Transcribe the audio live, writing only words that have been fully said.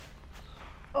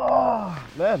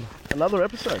Man, another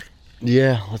episode.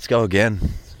 Yeah, let's go again.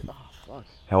 Oh, fuck.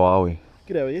 How are we?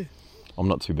 Good, how are you? I'm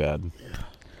not too bad.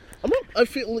 I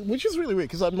feel, which is really weird,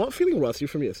 because I'm not feeling rusty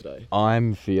from yesterday.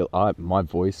 My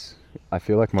voice, I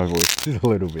feel like my voice is a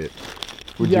little bit.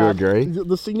 Would you agree?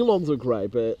 The sing-alongs were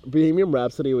great, but Bohemian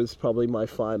Rhapsody was probably my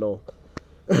final.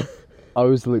 I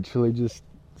was literally just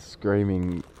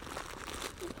screaming,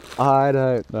 I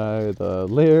don't know the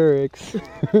lyrics.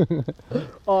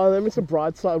 Oh, then Mr.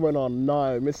 Brightside went on.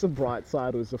 No, Mr.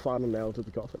 Brightside was the final nail to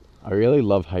the coffin. I really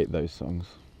hate those songs.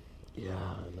 Yeah,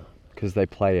 I know. Because they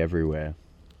play everywhere.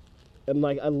 And,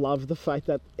 I love the fact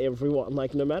that everyone,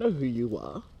 no matter who you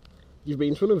are, you've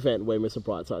been to an event where Mr.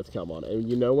 Brightside's come on, and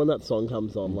you know when that song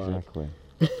comes on, Exactly.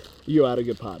 you're at a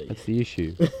good party. That's the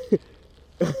issue.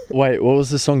 Wait, what was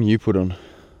the song you put on?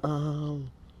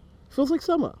 Feels Like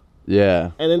Summer.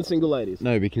 Yeah. And then Single Ladies.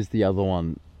 No, because the other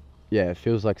one, it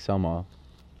feels like summer.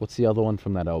 What's the other one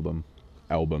from that album?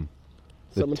 The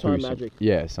Summertime two Magic.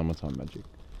 Yeah, Summertime Magic.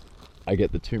 I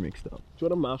get the two mixed up. Do you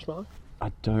want a marshmallow?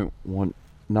 I don't want...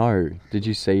 No. Did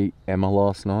you see Emma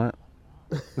last night?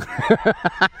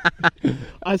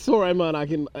 I saw Emma and I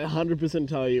can 100%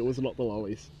 tell you it was not the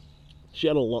lollies. She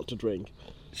had a lot to drink.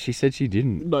 She said she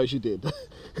didn't. No, she did.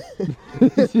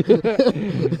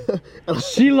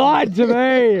 She lied to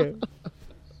me!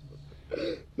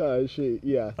 No,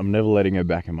 yeah. I'm never letting her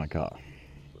back in my car.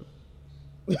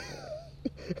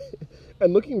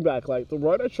 And looking back, the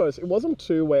road I chose, it wasn't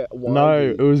too windy. No,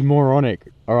 it was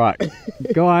moronic. All right,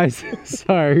 guys,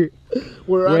 so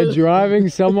we're driving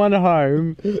someone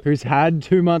home who's had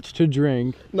too much to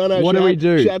drink. No, what do we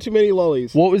do? She had too many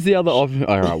lollies. What was the other option?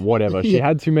 All right, whatever. She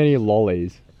had too many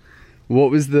lollies.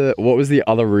 What was the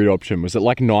other route option? Was it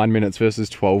 9 minutes versus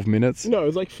 12 minutes? No,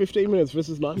 it was 15 minutes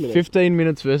versus 9 minutes. 15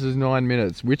 minutes versus 9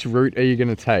 minutes. Which route are you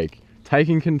going to take?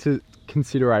 Taking into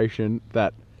consideration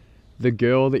that the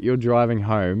girl that you're driving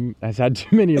home has had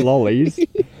too many lollies,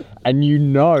 and you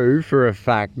know for a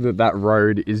fact that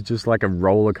road is just like a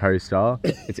roller coaster.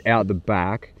 It's out the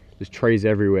back. There's trees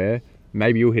everywhere.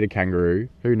 Maybe you'll hit a kangaroo.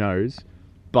 Who knows?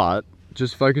 But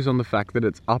just focus on the fact that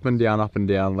it's up and down,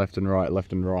 left and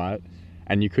right.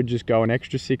 And you could just go an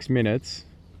extra 6 minutes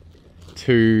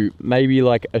to maybe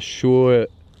assure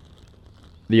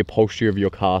the upholstery of your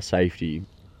car safety.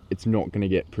 It's not going to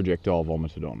get projectile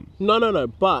vomited on. No.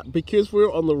 But because we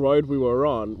were on the road we were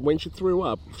on, when she threw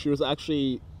up, she was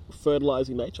actually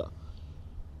fertilizing nature.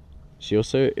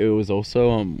 It was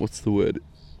also, what's the word?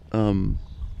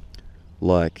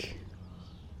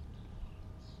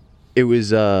 It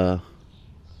was,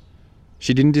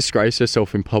 she didn't disgrace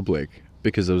herself in public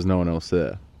because there was no one else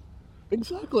there.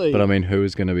 Exactly. But I mean, who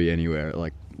was going to be anywhere at,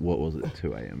 what was it,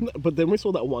 2 a.m.? But then we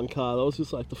saw that one car, that was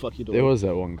just the fuck you doing? There was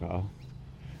that one car.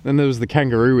 Then there was the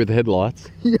kangaroo with the headlights.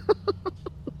 Yeah.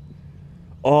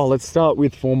 Oh, let's start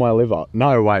with For My Liver.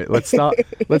 No, wait. Let's start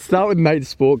with Nate's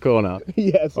Sport Corner.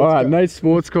 Yes. All right, Nate's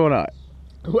Sports Corner.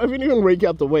 We haven't even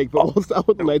recapped the week, but we'll start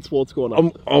with the Nate's Sports Corner.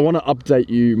 I want to update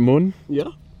you, Mun. Yeah?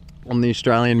 On the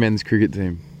Australian men's cricket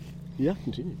team. Yeah,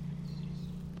 continue.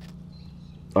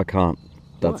 I can't.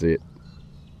 That's it.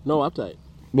 No update.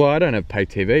 Well, I don't have pay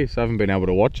TV, so I haven't been able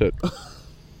to watch it.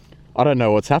 I don't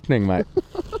know what's happening, mate.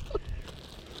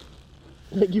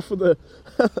 Thank you for the...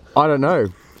 I don't know.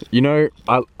 You know,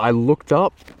 I looked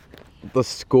up the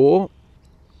score.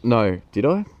 No, did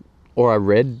I? Or I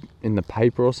read in the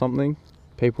paper or something.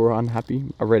 People were unhappy.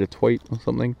 I read a tweet or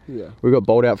something. Yeah. We got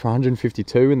bowled out for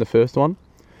 152 in the first one.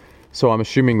 So I'm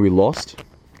assuming we lost.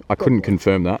 I couldn't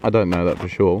confirm that. I don't know that for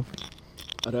sure.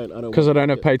 I don't. Because I don't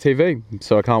have pay TV,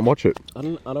 so I can't watch it. I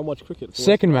don't watch cricket.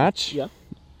 Second match. Yeah.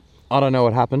 I don't know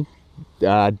what happened.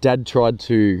 Dad tried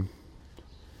to...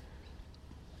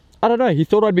 I don't know. He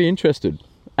thought I'd be interested,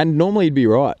 and normally he'd be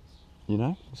right, you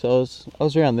know. So I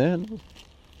was around there.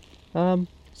 And,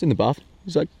 it's in the bath.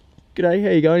 He's like, "G'day, how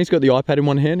you going?" He's got the iPad in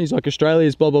one hand. He's like,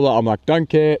 "Australia's blah blah blah." I'm like, "Don't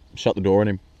care." Shut the door on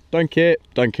him. Don't care.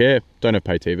 Don't have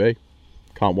pay TV.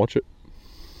 Can't watch it.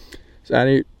 So,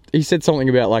 and he said something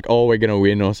about "Oh, we're gonna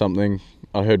win" or something.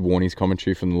 I heard Warnie's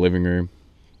commentary from the living room.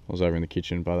 I was over in the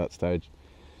kitchen by that stage.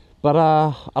 But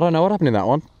I don't know what happened in that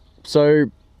one.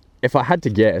 So if I had to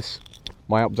guess,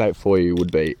 my update for you would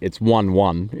be it's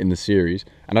 1-1 in the series,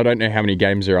 and I don't know how many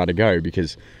games there are to go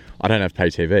because I don't have pay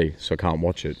TV, so I can't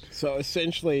watch it. So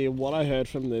essentially what I heard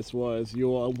from this was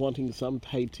you're wanting some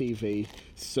pay TV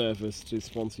service to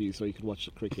sponsor you so you can watch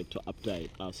the cricket to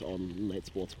update us on Nate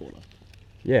Sports Corner.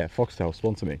 Yeah, Foxtel,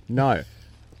 sponsor me. No.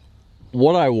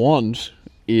 What I want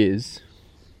is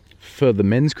for the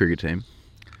men's cricket team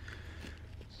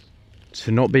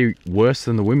to not be worse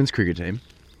than the women's cricket team.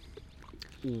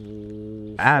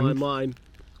 Fine And line.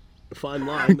 Fine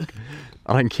line.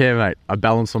 I don't care, mate. I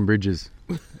balance on bridges.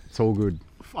 It's all good.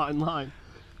 Fine line.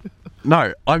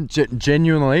 No, I'm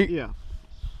genuinely... Yeah.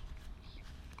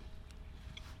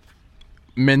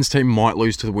 Men's team might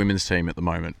lose to the women's team at the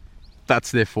moment.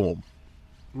 That's their form.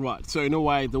 Right. So in a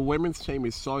way, the women's team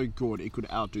is so good it could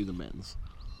outdo the men's.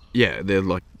 Yeah, they're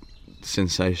like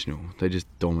sensational. They just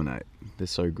dominate. They're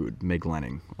so good. Meg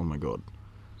Lanning, oh my god.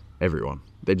 Everyone.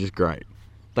 They're just great.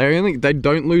 They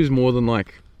don't lose more than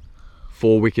like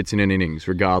 4 wickets in an innings,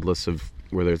 regardless of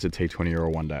whether it's a T20 or a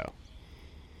one-dayer.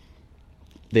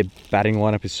 Their batting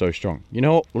lineup is so strong. You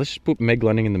know what? Let's just put Meg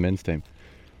Lanning in the men's team.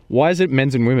 Why is it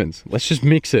men's and women's? Let's just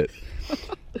mix it.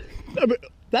 No, but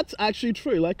that's actually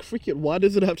true. Like cricket, why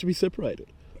does it have to be separated?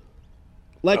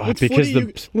 Like with because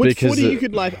footy, you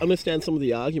could like understand some of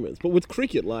the arguments, but with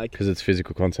cricket, like because it's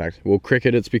physical contact. Well,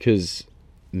 cricket, it's because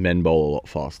men bowl a lot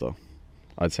faster.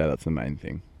 I'd say that's the main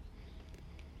thing.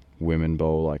 Women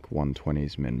bowl like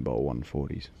 120s, men bowl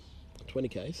 140s.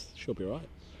 20Ks, she'll be right.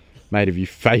 Mate, have you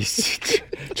faced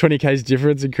 20K's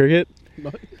difference in cricket?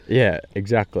 No. Yeah,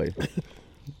 exactly.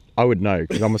 I would know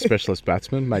because I'm a specialist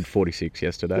batsman. Made 46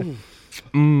 yesterday.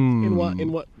 In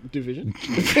what division?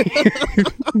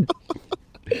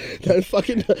 Don't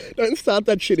start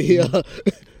that shit here.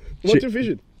 What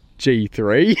division?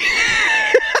 G3.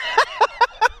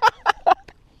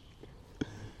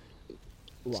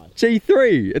 Right.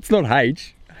 G3. It's not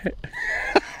H.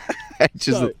 H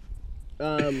is So,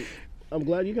 I'm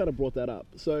glad you kind of brought that up.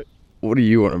 So what do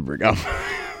you want to bring up?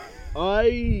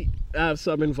 I have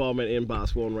some involvement in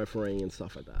basketball and refereeing and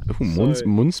stuff like that. Ooh,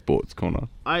 Mun Sports corner.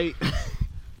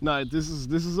 No, this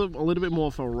is a little bit more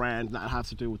of a rant that has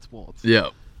to do with sports. Yeah.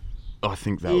 I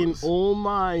think that In all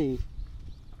my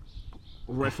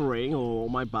refereeing or all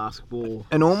my basketball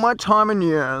and all my time and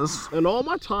years and all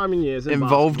my time and years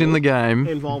involved in the game.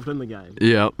 Involved in the game.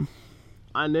 Yep.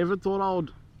 I never thought I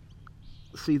would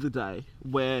see the day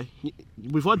where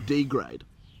we've got D grade.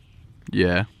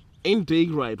 Yeah. In D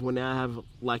grade, we now have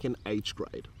like an H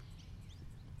grade.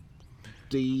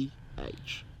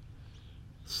 DH.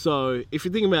 So if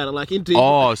you think about it, like in D.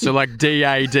 Oh, so like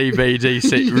DA, DB,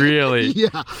 DC. Really?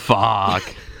 Yeah.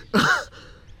 Fuck.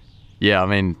 Yeah, I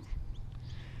mean,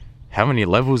 how many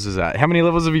levels is that? How many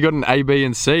levels have you got in A, B,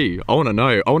 and C? I want to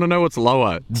know. I want to know what's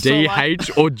lower,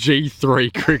 DH or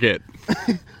G3 cricket.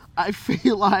 I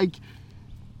feel like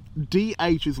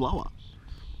DH is lower.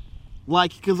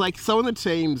 Like, because like some of the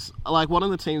teams, like one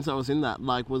of the teams that was in that,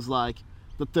 like was like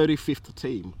the 35th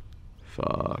team.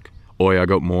 Fuck. Oi, I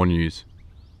got more news.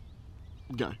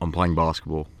 Go. I'm playing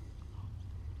basketball.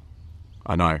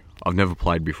 I know. I've never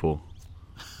played before.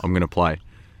 I'm going to play.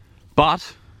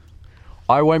 But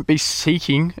I won't be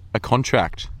seeking a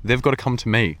contract. They've got to come to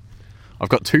me. I've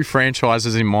got 2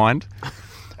 franchises in mind,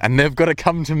 and they've got to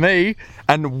come to me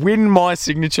and win my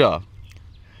signature.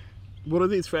 What are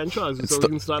these franchises so we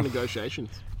can start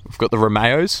negotiations? We've got the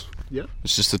Romeos. Yeah.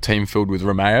 It's just a team filled with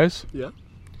Romeos. Yeah.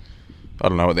 I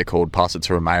don't know what they're called. Pass it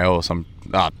to Romeo or something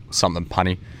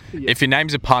punny. Yeah. If your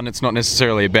name's a pun, it's not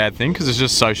necessarily a bad thing because it's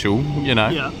just social, you know.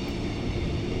 Yeah.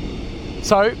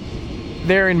 So,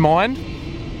 they're in mind.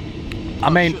 I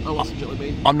mean,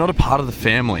 I'm not a part of the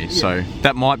family, so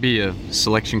that might be a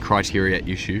selection criteria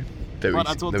issue. But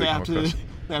I thought they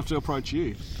have to approach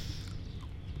you.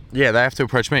 Yeah, they have to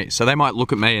approach me. So they might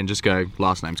look at me and just go,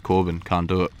 last name's Corbin, can't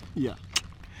do it. Yeah.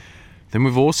 Then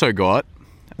we've also got,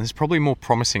 and there's probably a more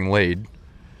promising lead,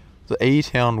 the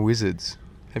E-Town Wizards.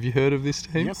 Have you heard of this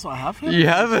team? Yes, I have heard. You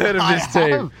have heard of this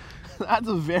team. That's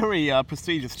a very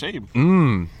prestigious team.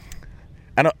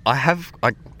 And I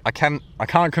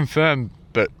can't confirm,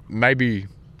 but maybe, I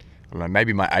don't know,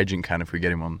 maybe my agent can if we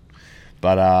get him on.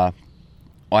 But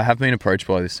I have been approached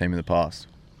by this team in the past.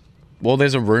 Well,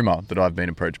 there's a rumour that I've been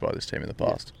approached by this team in the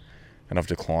past, and I've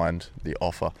declined the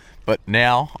offer. But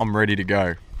now I'm ready to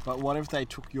go. But what if they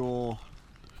took your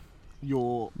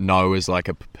no as like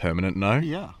a permanent no?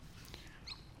 Yeah.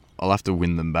 I'll have to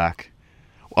win them back.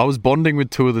 I was bonding with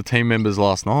 2 of the team members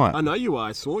last night. I know you are.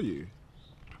 I saw you.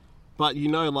 But you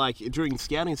know, like during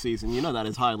scouting season, you know that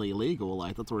is highly illegal.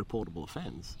 Like that's a reportable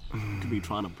offence. You could be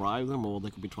trying to bribe them, or they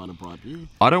could be trying to bribe you.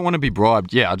 I don't want to be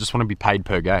bribed. Yeah, I just want to be paid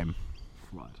per game.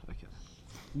 Right. Okay.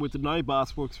 With no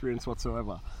basketball experience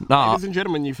whatsoever. Nah. Ladies and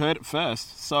gentlemen, you've heard it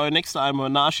first. So next time,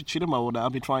 Nashi Chittima will now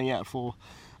be trying out for.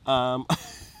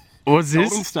 What's this?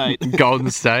 Golden State.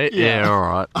 Golden State? Yeah. Yeah, all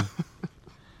right.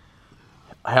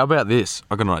 How about this?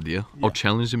 I got an idea. Yeah. I'll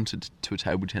challenge them to a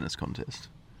table tennis contest.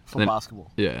 For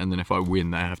basketball. Yeah, and then if I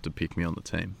win, they have to pick me on the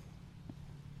team.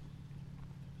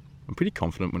 I'm pretty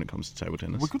confident when it comes to table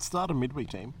tennis. We could start a midweek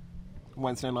team.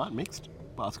 Wednesday night, mixed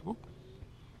basketball.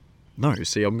 No,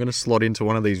 see, I'm going to slot into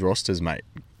one of these rosters, mate.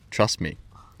 Trust me.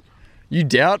 You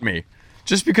doubt me.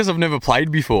 Just because I've never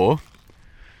played before,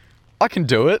 I can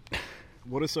do it.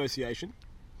 What association?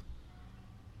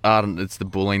 It's the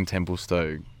Bulleen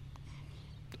Templestowe.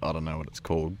 I don't know what it's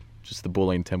called. Just the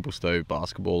Bulleen Templestowe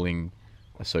Basketballing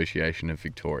Association of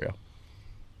Victoria.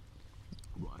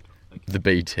 Right. Okay.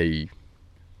 The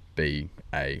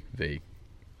BTBAV.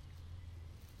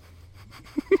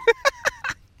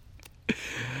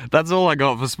 That's all I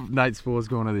got for Nate Sports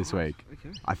Corner this week.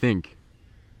 Okay. I think.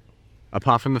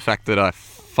 Apart from the fact that I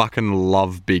fucking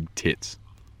love big tits.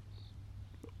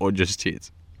 Or just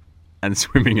tits. And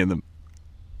swimming in them.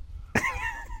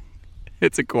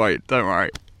 It's a quote, don't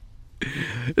worry.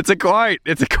 It's a quote.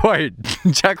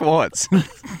 Jack Watts.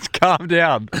 Calm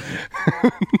down.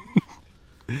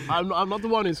 I'm not the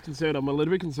one who's concerned. I'm a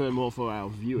little bit concerned more for our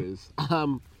viewers.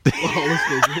 Listeners,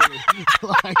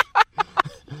 really.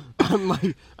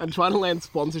 I'm trying to land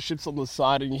sponsorships on the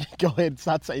side, and you go ahead and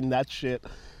start saying that shit.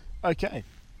 Okay.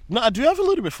 No, I do have a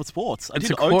little bit for sports. I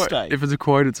did Oaks Day. If it's a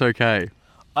quote, it's okay.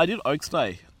 I did Oaks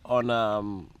Day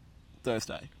on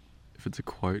Thursday. If it's a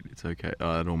quote, it's okay.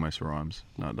 It almost rhymes.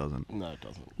 No, it doesn't. No, it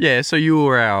doesn't. Yeah, so you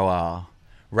were our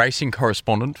racing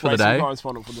correspondent for the day. Racing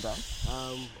correspondent for the day.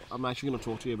 I'm actually going to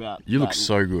talk to you about You that. look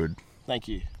so good. Thank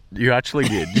you. You actually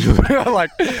did. You were like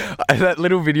that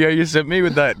little video you sent me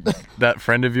with that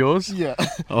friend of yours. Yeah.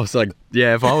 I was like,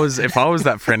 yeah, if I was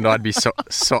that friend, I'd be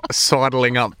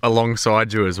sidling up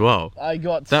alongside you as well. I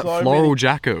got that so floral many,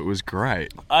 jacket was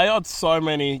great. I got so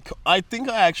many. I think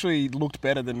I actually looked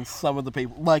better than some of the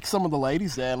people, like some of the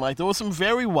ladies there. And like there were some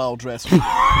very well dressed.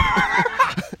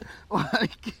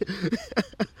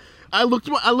 I looked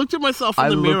at myself in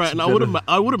the mirror, and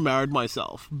I would have married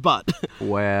myself. But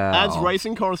wow, as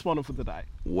racing correspondent for the day,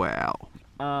 wow.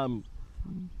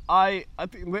 I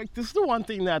think like, this is the one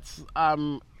thing that's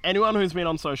anyone who's been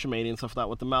on social media and stuff like that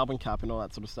with the Melbourne Cup and all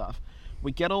that sort of stuff,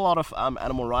 we get a lot of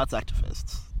animal rights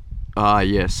activists.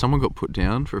 Yeah, someone got put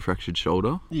down for a fractured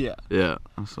shoulder. Yeah, I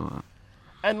saw that.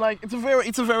 And like it's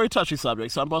a very touchy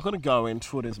subject, so I'm not going to go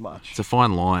into it as much. It's a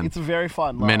fine line. It's a very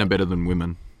fine line. Men are better than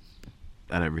women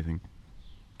at everything.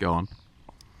 Go on.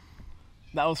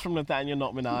 That was from Nathaniel,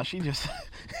 not Minashi. Just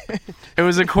it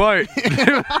was a quote.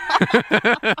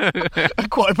 A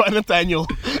quote by Nathaniel.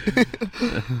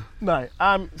 No.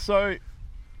 So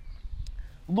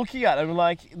looking at it,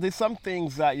 like there's some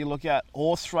things that you look at.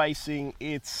 Horse racing,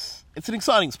 it's an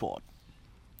exciting sport.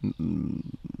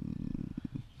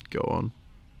 Go on.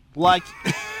 Like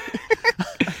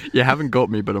you haven't got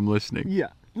me, but I'm listening. Yeah.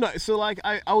 No. So like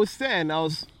I was there, and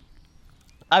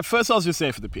at first I was just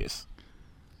there for the piss.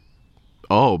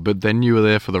 Oh, but then you were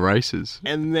there for the races.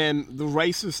 And then the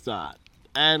races start,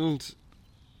 and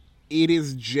it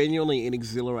is genuinely an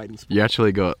exhilarating sport. You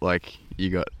actually got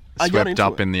swept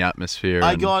up in the atmosphere.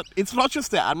 It's not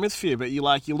just the atmosphere, but you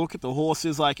look at the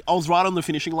horses, like I was right on the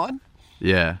finishing line.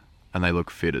 Yeah, and they look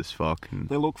fit as fuck.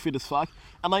 They look fit as fuck.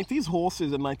 And like these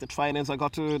horses and like the trainers, I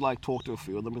got to like talk to a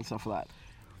few of them and stuff like that.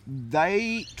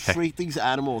 They treat these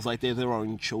animals like they're their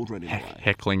own children in a way.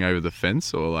 Heckling over the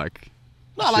fence or like...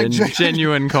 No, like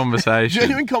genuine conversation.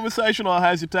 Genuine conversation, or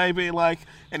how's your day been, like,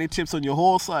 any tips on your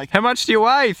horse, like... How much do you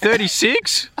weigh,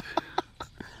 36?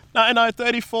 No,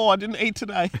 34, I didn't eat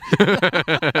today.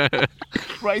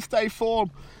 Race day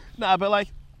form. No, but like,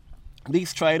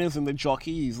 these trainers and the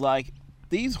jockeys, like,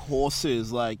 these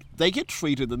horses, like, they get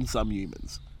treated than some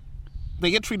humans. They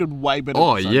get treated way better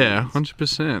than some humans.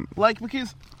 100%. Like,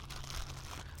 because...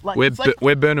 Like,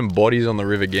 we're burning bodies on the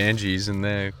River Ganges, and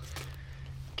they're...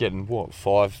 getting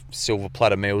 5 silver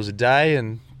platter meals a day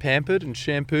and pampered and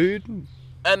shampooed.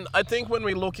 And I think when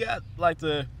we look at like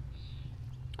the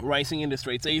racing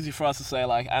industry, it's easy for us to say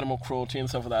like animal cruelty and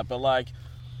stuff like that, but like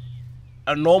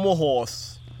a normal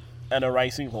horse and a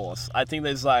racing horse, I think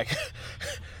there's like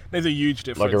there's a huge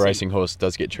difference. Like a racing horse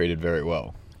does get treated very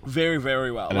well. Very,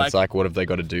 very well. And it's like, what have they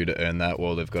got to do to earn that?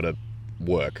 Well, they've got to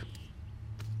work.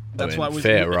 That's why we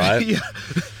fair, right? Yeah.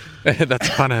 That's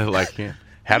kind of like, yeah.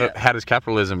 How does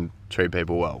capitalism treat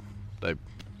people well? They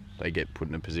get put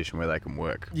in a position where they can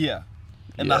work. Yeah.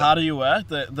 And the harder you work,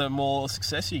 the more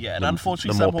success you get. And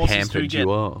unfortunately, some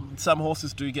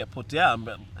horses do get put down.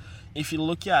 But if you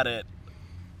look at it,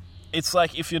 it's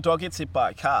like if your dog gets hit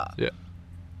by a car. Yeah.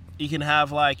 You can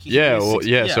have like...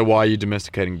 So why are you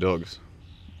domesticating dogs?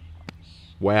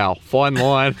 Wow. Fine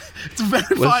line. It's a very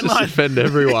fine line. Let's just offend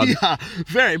everyone. Yeah,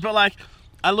 very. But like,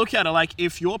 I look at it like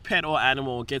if your pet or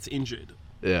animal gets injured...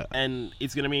 Yeah. And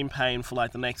it's going to be in pain for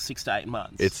like the next 6 to 8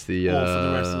 months. It's the... Or for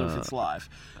the rest of its life.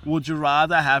 Would you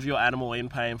rather have your animal in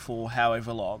pain for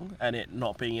however long and it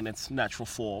not being in its natural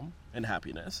form and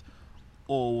happiness?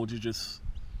 or would you just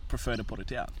prefer to put it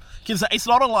down? Because it's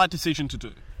not a light decision to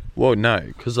do. Well, no,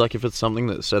 because like if it's something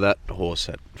that that horse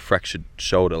had fractured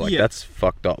shoulder, like that's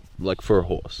fucked up. Like for a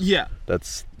horse,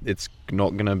 it's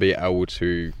not gonna be able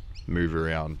to move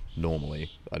around normally.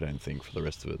 I don't think for the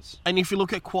rest of us. And if you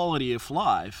look at quality of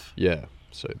life,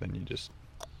 so then you just,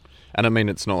 and I mean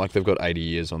it's not like they've got 80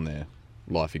 years on their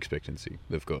life expectancy.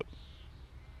 They've got,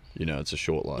 it's a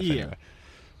short life anyway.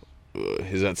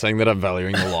 Is that saying that I'm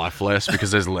valuing the life less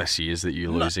because there's less years that you're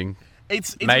losing?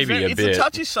 It's maybe a bit. It's a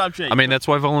touchy subject. I mean, that's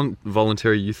why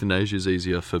voluntary euthanasia is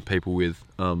easier for people with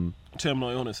terminal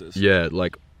illnesses.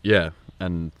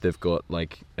 And they've got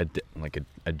like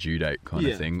a due date kind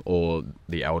of thing, or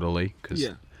the elderly because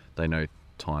they know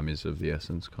time is of the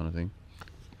essence kind of thing.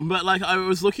 But like I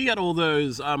was looking at all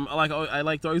those, I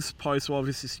like those posts will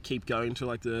obviously keep going to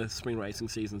like the spring racing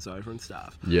season's over and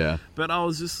stuff. Yeah. But I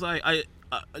was just like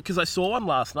because I saw one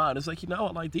last night. It's like, you know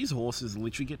what? Like these horses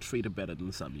literally get treated better than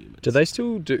the subhumans. Do they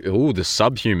still do? Oh, the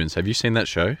Subhumans. Have you seen that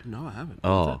show? No, I haven't.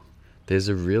 Oh, there's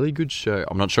a really good show.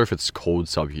 I'm not sure if it's called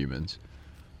Subhumans.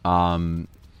 I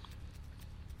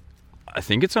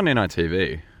think it's on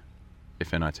NITV,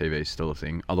 if NITV is still a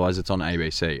thing. Otherwise, it's on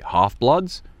ABC.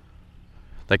 Half-Bloods.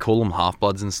 They call them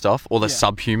Half-Bloods and stuff, or the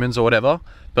Subhumans or whatever.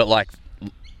 But like,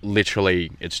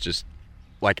 literally, it's just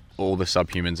like all the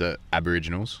Subhumans are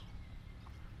Aboriginals.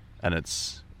 And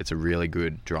it's a really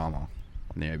good drama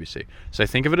on the ABC. So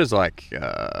think of it as like,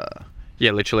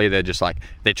 literally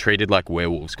they're treated like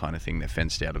werewolves kind of thing. They're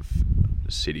fenced out of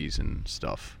cities and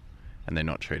stuff, and they're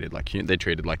not treated like they're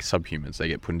treated like subhumans. They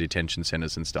get put in detention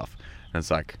centers and stuff. And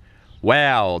it's like,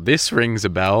 wow, this rings a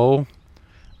bell.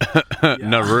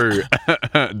 Nauru,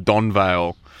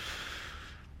 Donvale.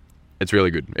 It's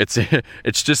really good. It's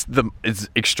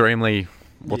extremely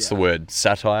what's the word,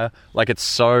 satire. Like it's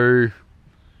so.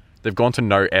 They've gone to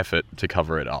no effort to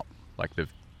cover it up. Like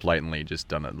they've blatantly just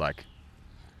done it like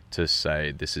to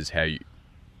say this is how you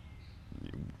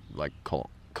like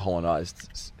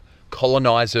colonizers,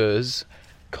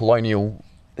 colonial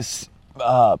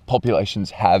populations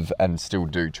have and still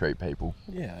do treat people.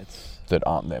 Yeah, it's that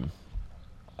aren't them.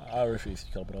 I refuse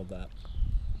to comment on that.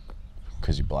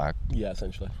 Because you're black? Yeah,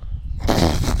 essentially.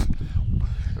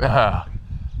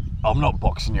 I'm not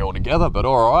boxing you all together, but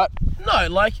alright. No,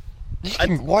 like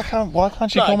why can't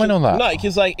you comment on that? No,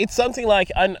 because like it's something like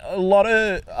a lot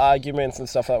of arguments and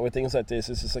stuff like with things like this.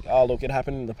 It's just like, oh look, it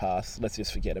happened in the past. Let's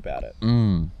just forget about it.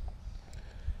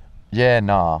 Yeah,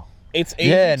 nah. It's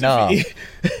easy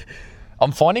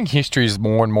I'm finding history is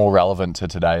more and more relevant to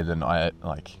today than I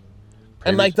like.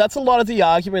 And like that's a lot of the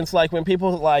arguments. Like when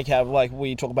people like have like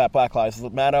we talk about Black Lives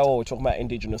Matter or we talk about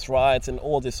Indigenous rights and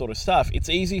all this sort of stuff. It's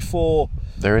easy for.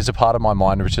 There is a part of my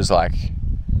mind which is like.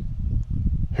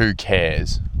 Who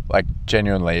cares? Like,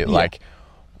 genuinely, like,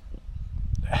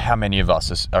 how many of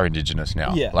us are Indigenous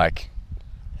now? Yeah. Like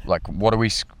what are we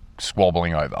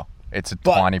squabbling over? It's a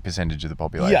tiny percentage of the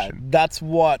population. Yeah, that's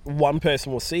what one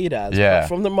person will see it as. Yeah. But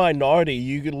from the minority,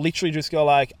 you could literally just go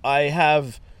like, I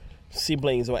have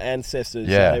siblings or ancestors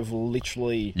that have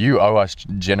literally... You owe us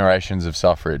generations of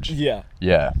suffrage. Yeah.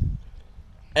 Yeah.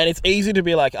 And it's easy to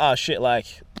be like, ah, shit, like,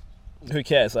 who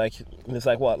cares? Like, there's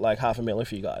like, what, like 500,000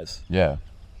 for you guys? Yeah.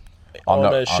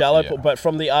 But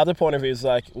from the other point of view, it's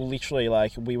like literally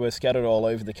like we were scattered all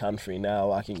over the country.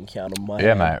 Now I can count on my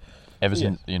hand. Mate. Ever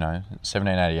since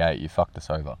 1788, you fucked us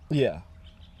over. Yeah,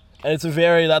 and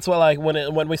that's why like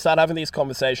when we start having these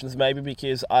conversations, maybe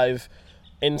because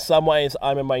in some ways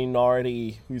I'm a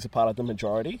minority who's a part of the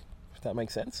majority. If that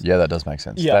makes sense. Yeah, that does make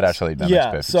sense. Yes. That makes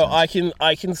perfect sense. So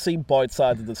I can see both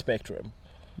sides of the spectrum.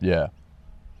 Yeah.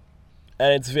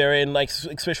 And it's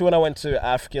especially when I went to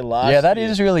Africa last year. Yeah, that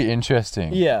is really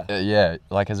interesting. Yeah. Yeah,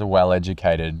 like as a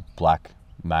well-educated black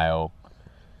male,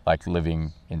 like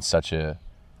living in such a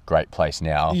great place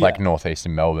now, like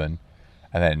northeastern Melbourne,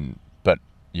 and then, but,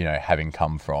 having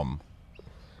come from,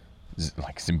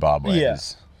 like, Zimbabwe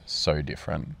is so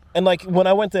different. And, like, when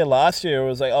I went there last year, it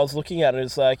was like, I was looking at it,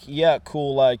 it's like, yeah,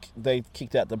 cool, like, they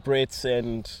kicked out the Brits,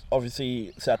 and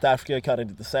obviously South Africa kind of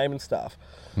did the same and stuff.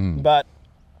 But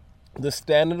the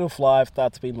standard of life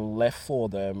that's been left for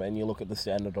them, and you look at the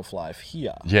standard of life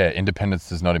here. Yeah, independence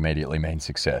does not immediately mean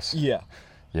success. Yeah.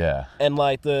 Yeah. And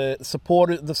like the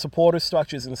supporter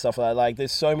structures and stuff like that, like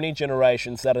there's so many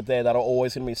generations that are there that are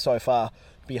always going to be so far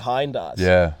behind us.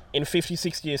 Yeah. In 50,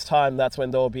 60 years' time, that's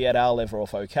when they'll be at our level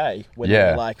of okay, when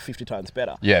they're like 50 times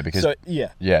better. Yeah, because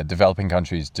developing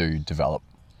countries do develop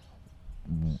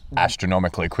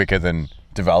astronomically quicker than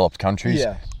developed countries.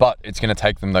 Yeah. But it's going to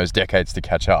take them those decades to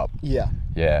catch up. Yeah.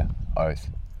 Yeah, oath.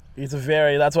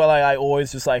 That's why I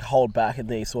always just like hold back in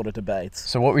these sort of debates.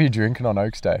 So what were you drinking on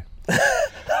Oaks Day?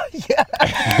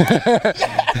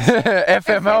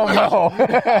 FML Mel.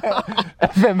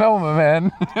 FML, my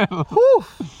man. Whew.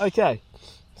 Okay.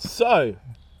 So,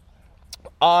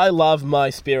 I love my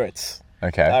spirits. I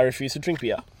Okay. refuse to drink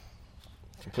beer.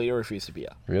 Completely refuse to beer.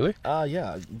 Really?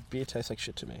 Yeah. Beer tastes like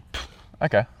shit to me.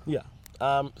 Okay. Yeah.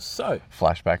 So,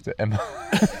 Flashback to Emma.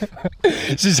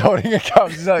 She's holding a cup.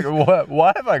 She's like, what?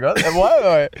 Why have I got that? Why am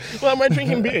I... why am I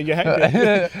drinking beer? You hate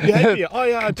beer. You hate beer. Oh,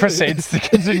 yeah, I do. Proceeds to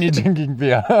continue drinking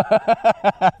beer.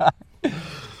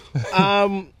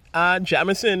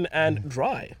 Jameson and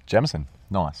dry. Jameson.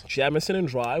 Nice. Jameson and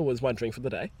dry was my drink for the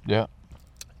day. Yeah.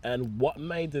 And what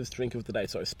made this drink of the day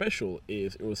so special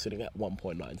is it was sitting at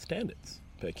 1.9 standards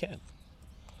per can.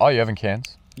 Oh, you having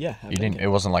cans? Yeah. You didn't. It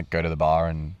wasn't like go to the bar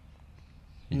and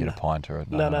you get a pint or a...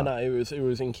 No. It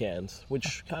was in cans,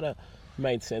 which kind of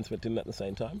made sense, but didn't at the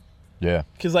same time. Yeah.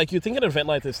 Because like you'd think at an event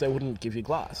like this they wouldn't give you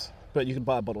glass, but you could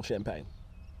buy a bottle of champagne.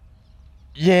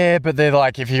 Yeah, but they're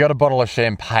like, if you got a bottle of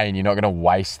champagne, you're not going to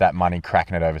waste that money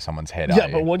cracking it over someone's head, Yeah, are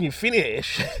you? but when you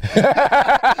finish,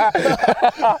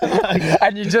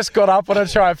 And you just got up on a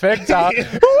trifecta.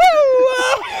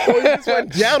 or you just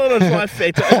went down on a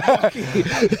trifecta.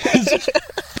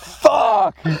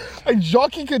 Fuck! A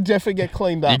jockey could definitely get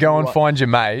cleaned up. You go and right? find your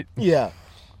mate, Yeah.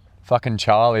 fucking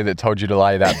Charlie, that told you to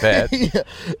lay that bet. Yeah.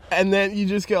 And then you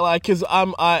just go like, because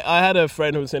I had a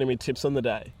friend who was sending me tips on the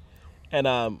day. And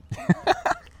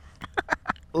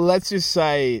let's just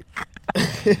say,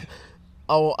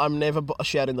 I'm never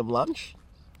shouting them lunch.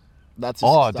 That's just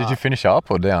Oh, a did you start. finish up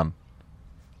or down?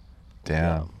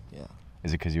 Down. Yeah.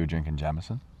 Is it because you were drinking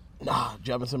Jameson? Nah,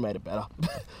 Jameson made it better.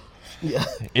 Yeah.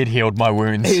 It healed my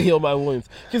wounds. It healed my wounds.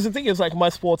 Because the thing is, like, my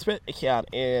sports bet account,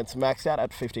 it's maxed out at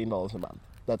 $15 a month.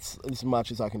 That's as much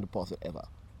as I can deposit ever.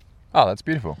 Oh, that's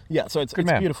beautiful. Yeah, so it's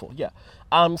man. beautiful. Yeah.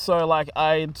 So like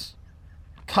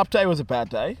Cup day was a bad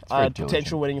day. I had very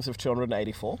potential winnings of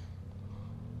 284.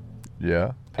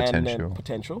 Yeah, And then potential.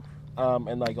 potential.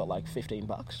 And they got like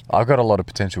 $15. I've got a lot of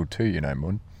potential too, you know,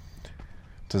 Moon.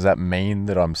 Does that mean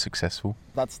that I'm successful?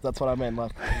 That's what I meant.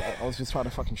 Like, I was just trying to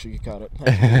fucking sugarcoat it.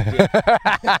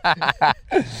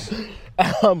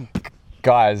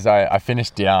 Guys, I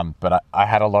finished down, but I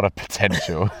had a lot of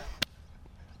potential.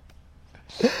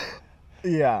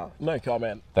 Yeah, no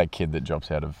comment. That kid that drops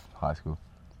out of high school.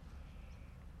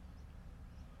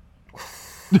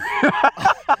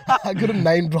 I could have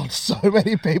name dropped so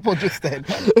many people just then.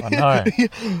 I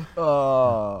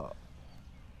know.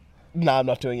 No, I'm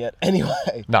not doing it.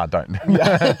 Anyway, No, don't. I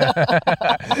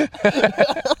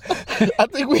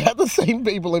think we had the same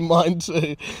people in mind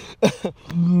too.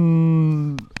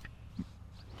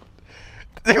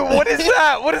 What is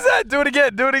that? What is that? Do it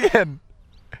again. Do it again.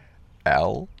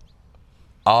 L.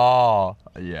 Oh,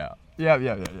 yeah. Yeah.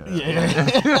 Yeah.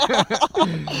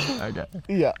 Okay.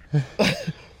 Yeah.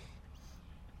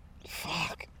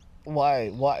 Fuck. Why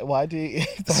do you...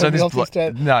 So this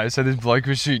understand? so this bloke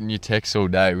was shooting your texts all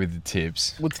day with the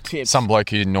tips. With tips. Some bloke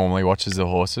who normally watches the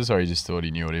horses, or he just thought he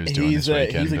knew what he was doing He's this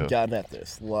weekend. a or- gun at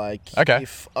this. Like, Okay.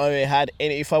 if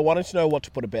I wanted to know what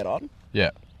to put a bet on, Yeah,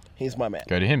 he's my man.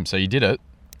 go to him. So you did it.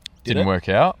 Did Didn't it? work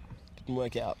out, Didn't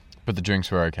work out. but the drinks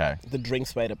were okay. The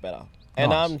drinks made it better. And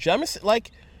Nice. Jameson,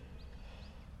 like,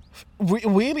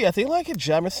 weirdly, I think like a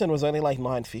Jameson was only like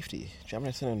 $9.50.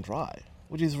 Jameson and dry,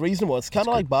 which is reasonable. It's kind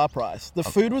of like bar price. The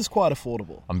food was quite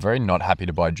affordable. I'm very not happy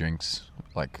to buy drinks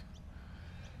like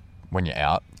when you're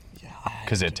out Yeah.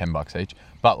 because they're $10 each.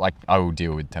 But like I will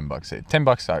deal with $10 each.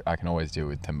 $10 I can always deal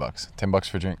with $10. $10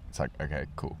 for a drink. It's like okay,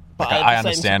 cool. But Like, at I the same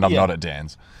understand. time- I'm yeah. not at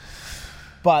Dan's.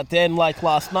 But then, like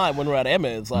last night when we were at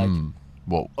Emma's, like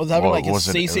Well, I was having what like a was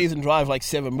it? CC's and drive like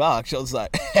 $7. I was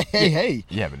like, hey.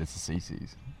 Yeah, but it's the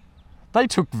CC's. They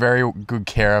took very good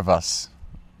care of us.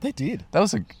 They did.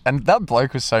 And that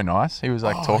bloke was so nice. He was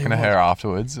like Oh, talking he to her was.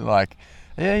 afterwards, like,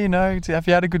 yeah, you know, have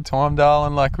you had a good time,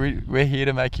 darling? Like, we're here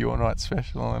to make your night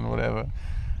special and whatever.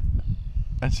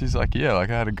 And she's like, yeah, like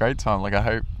I had a great time. Like I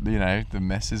hope, you know, the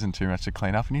mess isn't too much to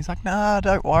clean up. And he's like, nah,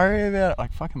 don't worry about it.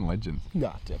 Like fucking legend.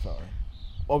 No, definitely.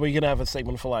 Are we gonna have a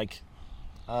segment for like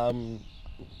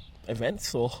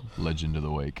events or Legend of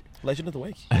the week. Legend of the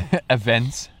Week?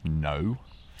 Events? No.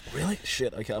 Really?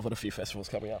 Shit. Okay, I've got a few festivals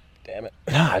coming up. Damn it.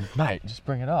 Nah, mate, just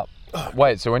bring it up.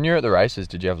 Wait, so when you were at the races,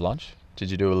 did you have lunch? Did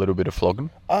you do a little bit of flogging?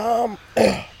 A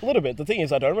little bit. The thing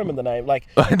is, I don't remember the name. Like,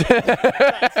 it's not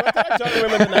that I don't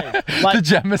remember the name. The Like,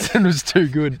 Jameson was too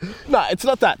good. no, it's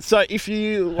not that. So if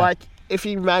you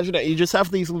imagine it, you just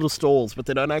have these little stalls, but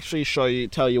they don't actually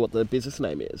tell you what the business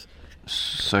name is.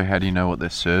 So how do you know what they're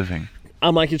serving?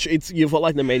 Like it's you've got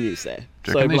like the menus there.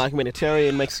 Do you So reckon these- like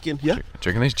Mediterranean, Mexican. Yeah. Do you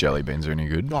reckon these jelly beans are any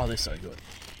good? Oh, they're so good.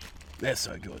 They're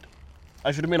so good.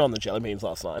 I should have been on the jelly beans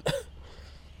last night.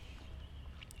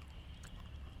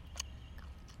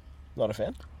 Not a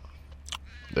fan?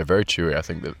 They're very chewy. I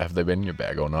think. Have they been in your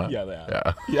bag all night? Yeah, they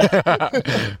are. Yeah.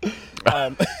 Yeah.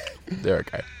 They're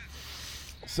okay.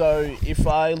 So if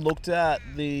I looked at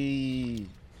the...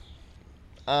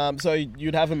 so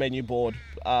you'd have a menu board,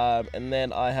 and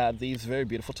then I had these very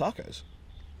beautiful tacos.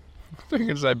 I think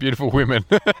it's that beautiful women.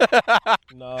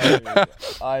 No,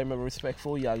 I'm a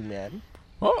respectful young man.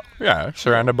 Oh, yeah,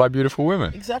 surrounded by beautiful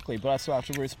women. Exactly, but I still have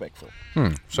to be respectful.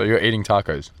 So you're eating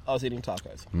tacos, I was eating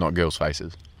tacos. not girls'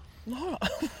 faces. No.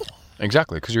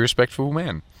 Exactly, because you're a respectful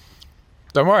man.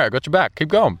 Don't worry, I got your back. Keep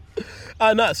going.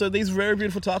 No, so these very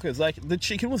beautiful tacos, like, the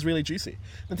chicken was really juicy.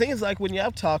 The thing is, like, when you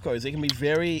have tacos, it can be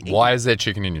very... Why is there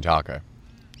chicken in your taco?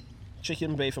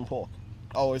 Chicken, beef, and pork.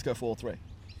 I always go for all three.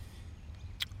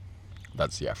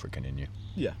 That's the African in you.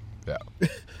 Yeah. Yeah.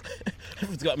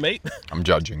 If it's got meat. I'm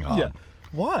judging hard. Yeah.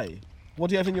 Why? What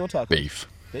do you have in your taco? Beef.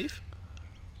 Beef?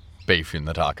 Beef in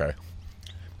the taco.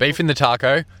 Beef in the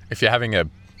taco, if you're having a...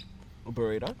 A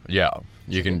burrito? Yeah,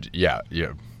 you can... Yeah,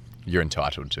 you're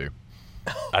entitled to.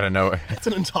 I don't know. It's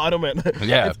an entitlement.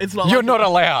 Yeah. It's not You're like- not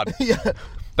allowed. Yeah.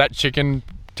 That chicken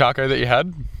taco that you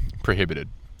had, prohibited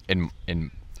in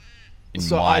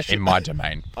So in my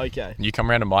domain. Okay. You come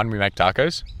around to mine, we make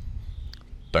tacos.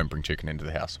 Don't bring chicken into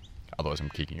the house, otherwise I'm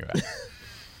kicking you out.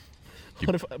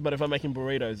 But if I'm making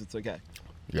burritos, it's okay.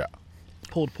 Yeah.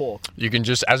 Pulled pork. You can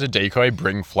just, as a decoy,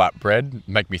 bring flatbread,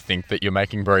 make me think that you're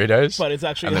making burritos. But it's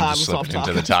actually and then hard just and slip soft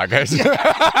it into the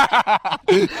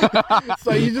tacos.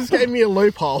 So you just gave me a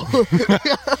loophole.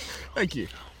 Thank you.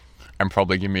 And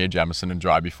probably give me a Jameson and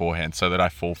dry beforehand so that I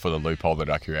fall for the loophole that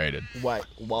I created. Wait,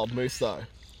 wild moose though.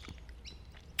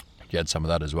 You had some of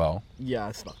that as well. Yeah,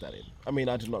 I snuck that in. I mean,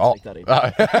 I did not Oh. sneak that in.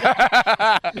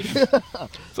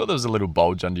 Thought there was a little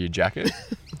bulge under your jacket.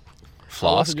 I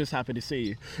Flask. wasn't just happy to see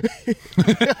you.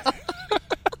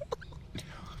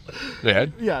 Yeah.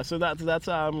 Yeah, so that's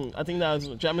I think that was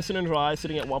Jameson and dry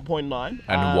sitting at 1.9. And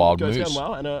a wild goes moose. down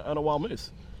well, and a wild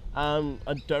moose. I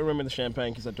don't remember the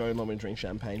champagne because I don't normally drink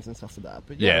champagnes and stuff like that.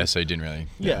 But Yeah, so you didn't really.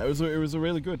 yeah, it was a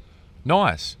really good.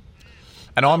 Nice.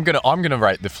 And I'm gonna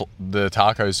rate the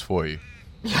tacos for you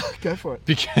Go for it.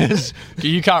 because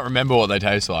you can't remember what they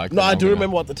taste like. No, I I'm do gonna-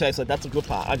 remember what the taste like. That's a good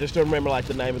part. I just don't remember like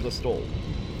the name of the stall.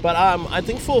 But I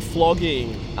think for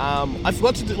flogging, I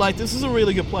forgot to do like this is a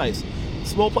really good place.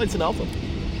 Small plates in Eltham.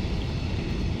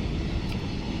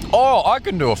 Oh, I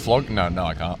can do a flog. No,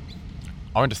 I can't.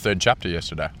 I went to Third Chapter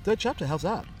yesterday. Third chapter. How's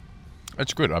that?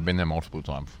 It's good. I've been there multiple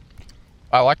times.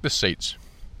 I like the seats.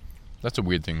 That's a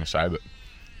weird thing to say, but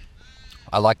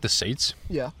I like the seats.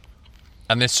 Yeah.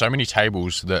 And there's so many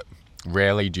tables that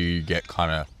rarely do you get kind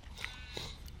of...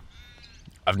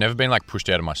 I've never been like pushed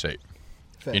out of my seat.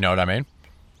 Fair. You know what I mean?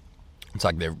 It's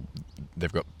like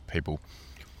they've got people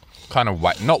kind of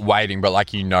not waiting, but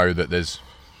like you know that there's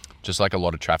just like a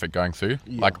lot of traffic going through.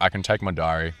 Yeah. Like I can take my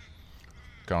diary,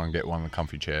 go and get one of the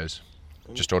comfy chairs,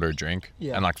 just order a drink,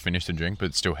 Yeah. and like finish the drink,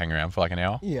 but still hang around for like an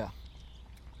hour. Yeah.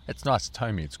 It's nice. It's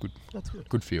homey. It's good. That's good.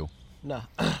 Good feel.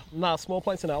 Nah, small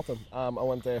plates in Eltham. I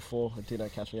went there for a dinner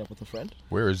catching up with a friend.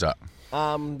 Where is that?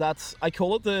 I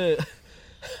call it the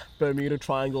Bermuda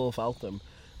Triangle of Eltham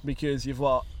because you've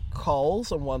got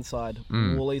Coles on one side,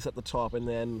 Woolies at the top, and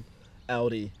then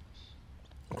Aldi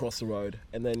across the road,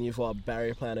 and then you've got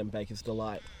Barrier Plant and Baker's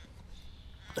Delight.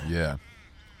 Yeah.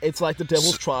 It's like the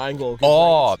Devil's Triangle. 'cause,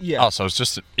 Oh, like, yeah, so it's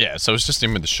just so it's just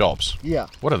in with the shops. yeah.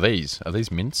 What are these? Are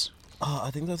these mints?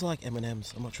 I think those are like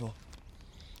M&Ms. I'm not sure.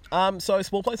 So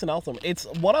small place in Eltham. It's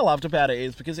what I loved about it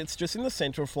is because it's just in the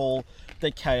centre of all the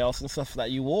chaos and stuff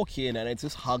that you walk in, and it's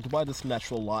just hugged by this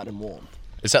natural light and warmth.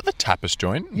 Is that the tapas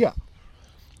joint? Yeah.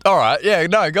 All right. Yeah.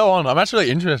 No. Go on. I'm actually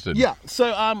interested. Yeah,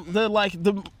 so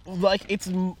it's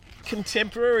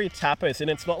contemporary tapas,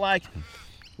 and it's not like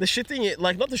the shit thing.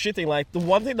 Not the shit thing. Like the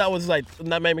one thing that was like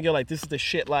that made me go like, this is the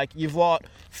shit. Like you've got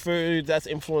food that's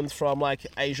influenced from like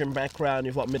Asian background,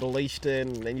 you've got Middle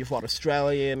Eastern, then you've got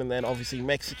Australian, and then obviously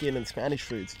Mexican and Spanish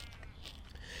foods.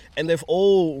 And they've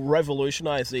all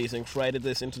revolutionized these and created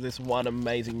this into this one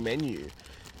amazing menu.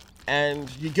 And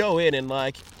you go in and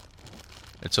like,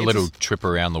 It's a little trip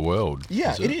around the world.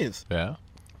 yeah, is it is. Yeah.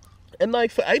 And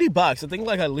like for $80, I think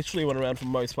like I literally went around for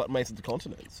most of the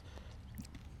continents.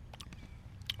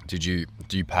 Do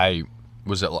you pay?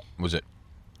 Was it?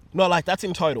 No, like that's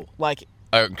in total. Like,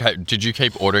 Okay. Did you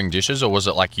keep ordering dishes, or was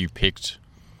it like you picked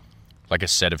like a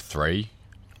set of 3?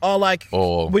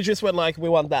 or we just went like we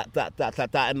want that,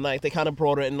 and like they kind of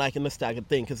brought it in like in the staggered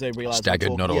thing because they realized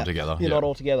Staggered, not all together. Yeah, Yeah. not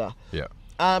all together. Yeah.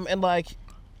 And like,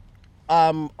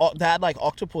 they had like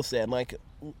octopus there, and like,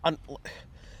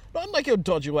 not in like a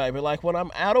dodgy way, but like when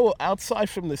I'm outside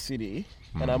from the city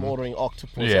and I'm ordering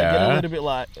octopus, I get a Yeah. little bit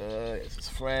like, is this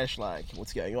fresh? Like,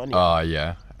 what's going on here? Oh,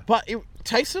 yeah. But it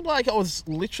tasted like I was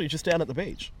literally just down at the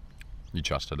beach. You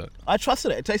trusted it. I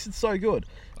trusted it. It tasted so good.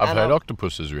 I've And, heard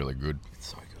octopus is really good. It's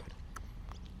so good.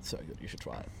 So good. You should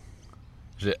try it.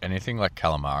 Is it anything like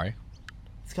calamari?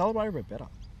 It's calamari but better.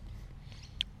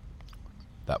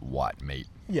 That white meat.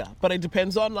 Yeah, but it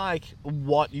depends on like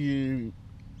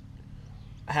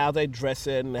how they dress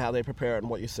it and how they prepare it and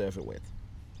what you serve it with.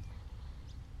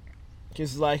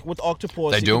 Because like with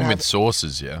octopus, They you do can them have with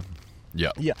sauces, yeah.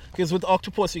 Yeah. Yeah, because with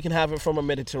octopus you can have it from a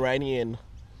Mediterranean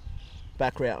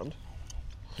background.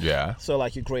 Yeah. So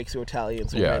like your Greeks, your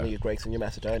Italians, or Yeah. mainly your Greeks and your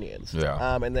Macedonians.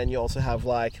 Yeah. And then you also have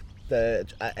like the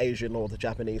Asian or the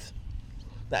Japanese,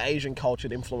 the Asian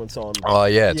cultured influence on. Oh,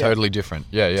 yeah, Yeah. totally different.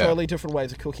 Yeah, yeah. Totally different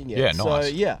ways of cooking it. Yeah, nice. So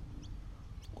yeah.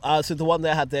 So the one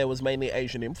they had there was mainly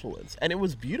Asian influence, and it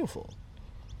was beautiful.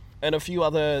 And a few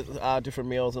other different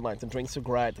meals, and like the drinks are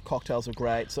great, the cocktails are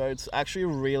great. So it's actually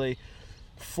really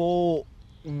for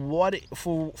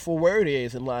where it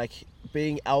is, and like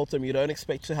being Eltham, you don't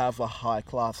expect to have a high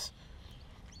class.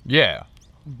 Yeah.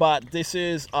 But this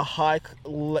is a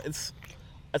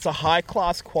it's a high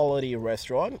class quality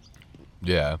restaurant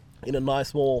Yeah. in a nice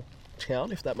small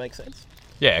town, if that makes sense.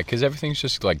 Yeah, because everything's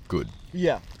just like good.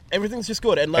 Yeah, everything's just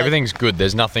good, and like, Everything's good.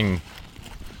 There's nothing.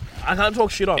 I can't talk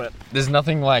shit on it. There's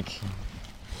nothing like.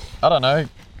 I don't know.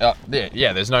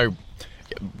 Yeah. There's no.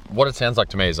 What it sounds like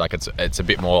to me is like it's a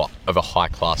bit more of a high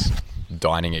class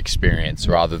dining experience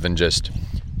rather than just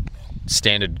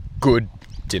standard good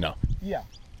dinner. Yeah.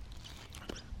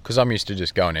 Because I'm used to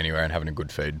just going anywhere and having a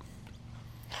good feed.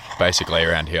 Basically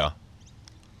around here.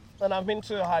 And I've been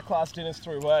to high class dinners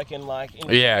through work and like.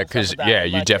 Yeah, because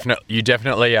you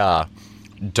definitely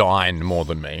dine more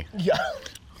than me, Yeah.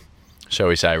 shall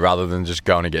we say, rather than just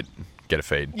going to get a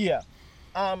feed. Yeah.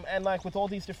 And like with all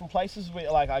these different places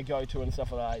like I go to and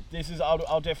stuff like that,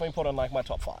 I'll definitely put on like my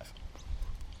top 5.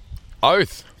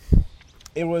 Oath.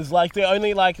 It was like the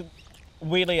only like.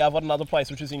 Weirdly, I've got another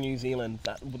place which is in New Zealand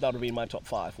that would be my top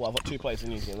 5. Well, I've got 2 places in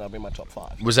New Zealand that'll be my top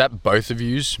 5. Was that both of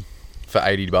yous for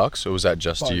 $80, or was that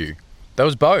just Both. you? That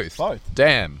was both. Both.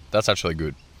 Damn, that's actually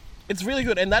good. It's really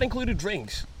good, and that included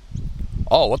drinks.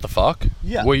 Oh, what the fuck?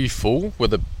 Yeah. Were you full? Were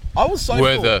I was so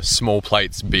full. the small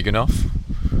plates big enough?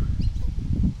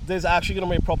 There's actually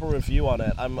going to be a proper review on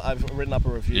it. I've written up a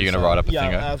review. You're gonna write up a yeah,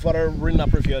 thing, eh? I've got a written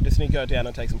up review. I just need to go down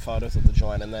and take some photos of the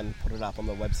joint and then put it up on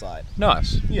the website.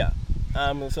 Nice. Yeah.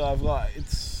 So I've got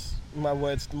my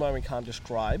words at the moment can't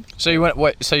describe. So you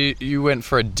went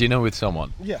for a dinner with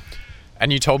someone, Yeah.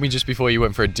 and you told me just before you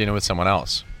went for a dinner with someone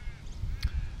else.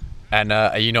 And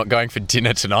are you not going for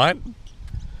dinner tonight?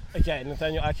 Okay,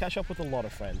 Nathaniel, I catch up with a lot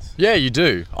of friends. Yeah, you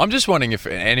do. I'm just wondering if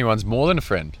anyone's more than a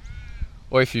friend,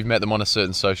 or if you've met them on a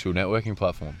certain social networking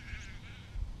platform.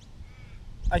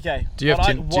 Okay. Do you have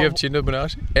Tinder,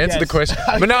 Menashe? Answer the Yes. question.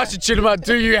 Menashe Chittima,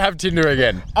 do you have Tinder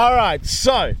again? All right.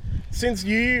 So, since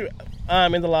you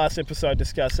in the last episode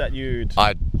discussed that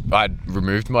I'd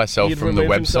removed myself you'd from the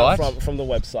removed himself website. from the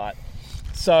website.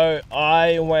 So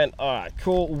I went, all right,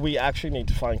 cool. We actually need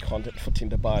to find content for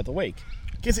Tinder bio of the week.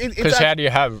 Because how do you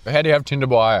have Tinder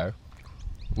bio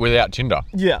without Tinder?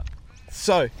 Yeah.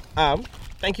 So,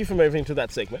 thank you for moving to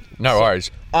that segment. No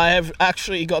worries. I have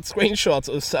actually got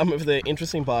screenshots of some of the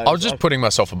interesting bios. I was just putting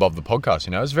myself above the podcast,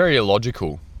 you know. It's very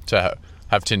illogical to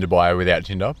have Tinder bio without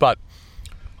Tinder, but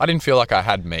I didn't feel like I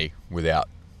had me without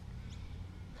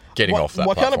getting off that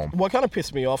platform. What kind of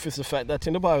pissed me off is the fact that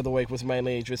Tinder bio of the week was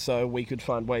mainly just so we could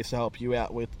find ways to help you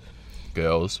out with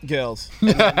Girls. And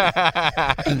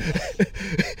then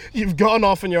you've gone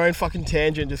off on your own fucking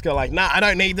tangent, just go like, nah, I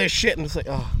don't need this shit, and it's like,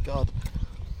 oh god.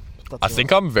 I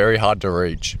think I'm very hard to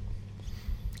reach.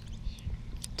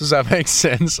 Does that make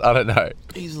sense? I don't know.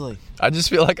 easily. I just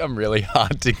feel like I'm really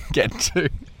hard to get to.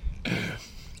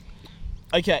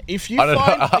 Okay, if you I don't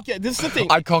find... know. Okay, this is the thing.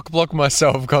 I cock block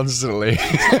myself constantly.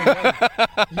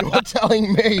 You're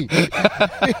telling me.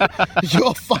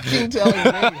 You're fucking telling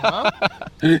me, huh?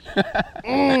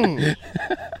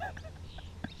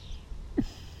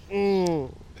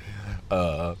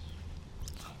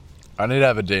 I need to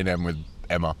have a D&M with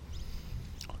Emma.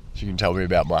 She can tell me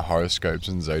about my horoscopes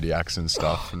and zodiacs and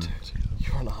stuff. And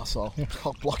You're an asshole.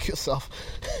 Can't block yourself.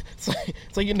 It's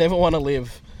like you never want to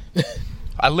live.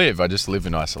 I just live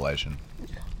in isolation.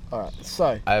 Alright,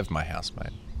 so I have my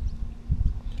housemate.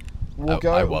 we'll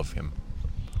go... I love him.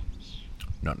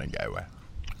 Not in a gay way.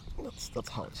 That's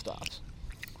how it starts.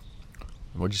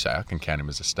 What'd you say? I can count him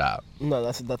as a start. No,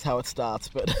 that's how it starts,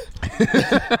 but...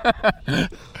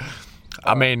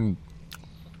 I mean,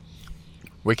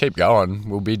 we keep going,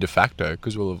 we'll be de facto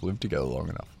because we'll have lived together long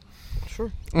enough.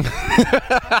 True.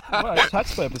 Well,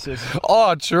 tax purposes.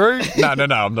 Oh, true. No,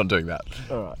 I'm not doing that.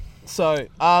 All right. So,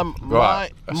 Right.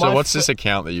 So what's this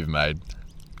account that you've made?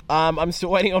 I'm still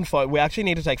waiting on photo. We actually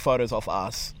need to take photos of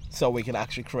us so we can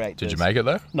actually create. Did you make it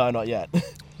though? No, not yet.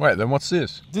 Wait, then what's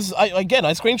this? This is I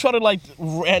screenshotted like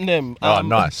random.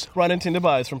 Nice. Random Tinder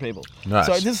bios from people. Nice.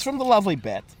 So this is from the lovely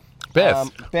Beth. Beth.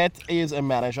 Beth is a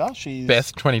manager. She's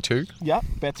Beth 22. Yeah,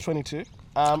 Beth's 22.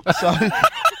 So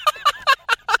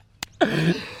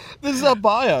this is our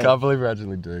bio. Can't believe we're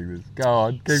actually doing this. Go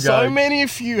on, keep So going. many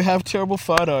of you have terrible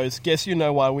photos. Guess you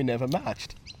know why we never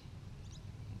matched.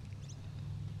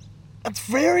 It's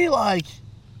very like.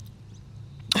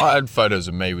 I had photos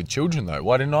of me with children though.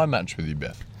 Why didn't I match with you,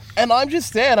 Beth? And I'm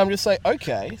just there, and I'm just like,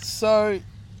 okay, so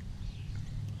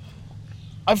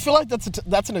I feel like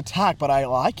that's an attack, but I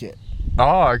like it.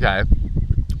 Oh, okay.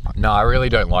 No, I really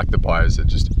don't like the bios that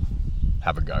just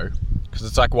have a go. Because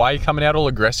it's like, why are you coming out all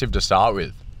aggressive to start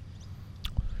with?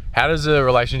 How does a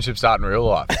relationship start in real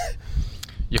life?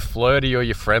 You're flirty or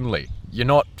you're friendly. You're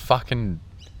not fucking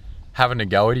having a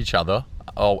go at each other.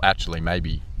 Oh, actually,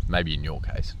 maybe in your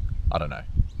case. I don't know.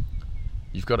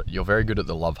 You're very good at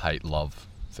the love-hate love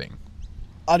thing.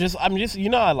 I'm just,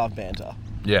 I love banter.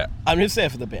 Yeah. I'm just there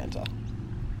for the banter.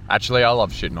 Actually, I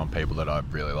love shitting on people that I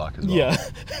really like as well. Yeah.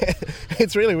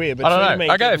 It's really weird. But I don't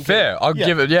know. Okay, fair. I'll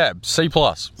give it, C+. C+?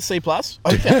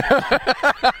 Okay.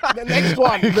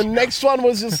 The next one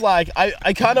was just like,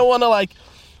 I kind of want to like,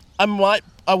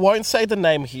 I won't say the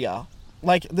name here.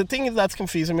 Like, the thing that's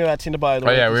confusing me about Tinder bio.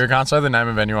 Oh yeah, we can't say the name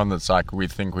of anyone that's like, we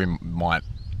think we might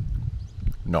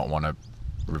not want to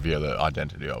reveal the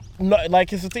identity of. No,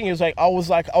 like, it's the thing is like, I was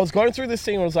going through this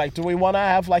thing and I was like, do we want to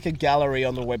have like a gallery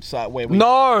on the website where we...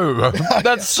 No!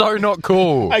 That's so not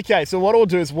cool. Okay, so what we'll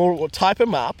do is we'll type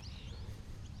them up.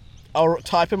 I'll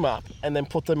type them up and then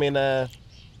put them in a...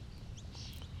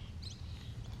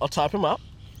 I'll type them up.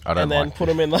 I don't and then like put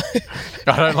them in like...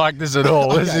 I don't like this at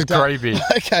all. This is creepy.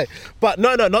 Okay, but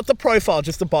no, not the profile,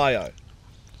 just the bio.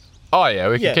 Oh yeah,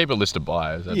 we can keep a list of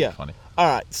bios. That'd be funny. All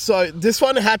right, so this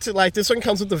one this one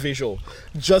comes with the visual.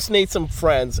 Just need some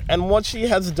friends, and what she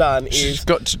has done is she's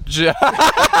got. So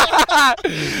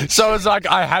it's like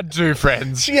I had 2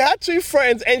 friends. She had 2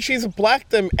 friends, and she's blacked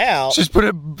them out. She's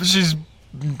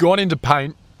gone into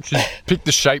paint. She's picked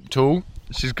the shape tool.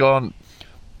 She's gone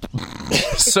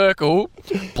circle,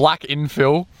 black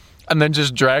infill, and then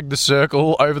just dragged the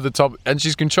circle over the top. And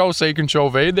she's Control-C,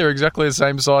 Control-V. They're exactly the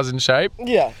same size and shape.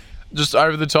 Yeah. Just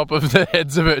over the top of the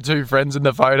heads of her 2 friends in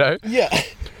the photo. Yeah.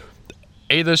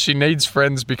 Either she needs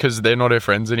friends because they're not her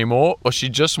friends anymore, or she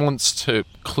just wants to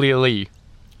clearly,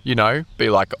 be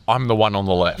like, I'm the one on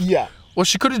the left. Yeah. Well,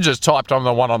 she could have just typed, I'm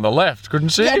the one on the left, couldn't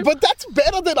she? Yeah, but that's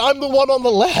better than I'm the one on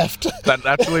the left. That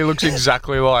actually looks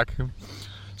exactly like him.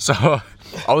 So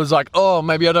I was like, oh,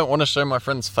 maybe I don't want to show my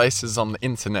friends' faces on the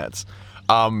internet.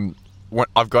 When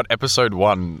I've got episode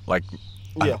 1, like...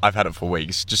 Yeah. I've had it for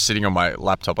weeks, just sitting on my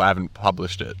laptop. I haven't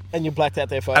published it. And you blacked out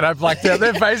their photos. And I blacked out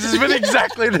their faces with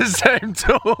exactly the same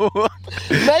tool.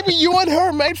 Maybe you and her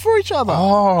are made for each other.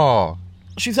 Oh.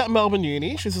 She's at Melbourne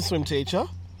Uni. She's a swim teacher.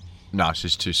 No,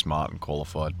 she's too smart and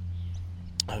qualified.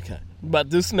 Okay. But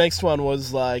this next one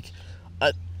was like...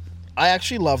 I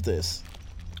actually love this.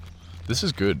 This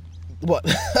is good. What?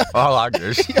 I like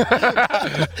this.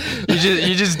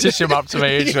 you just dish them up to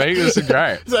me each week. This is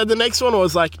great. So the next one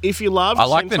was like, if you love... I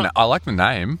like the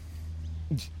name.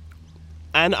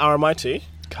 And RMIT.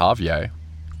 Carvier.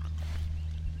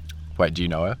 Wait, do you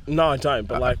know her? No, I don't.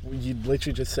 But like, you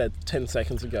literally just said 10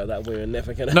 seconds ago that we were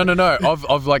never going No. to...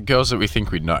 Of like girls that we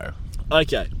think we'd know.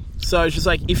 Okay. So she's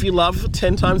like, if you love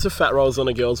 10 times the fat rolls on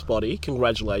a girl's body,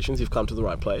 congratulations, you've come to the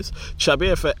right place. Chubby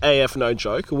AF, no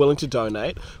joke, willing to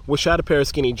donate. Wish I had a pair of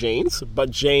skinny jeans,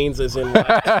 but jeans as in like...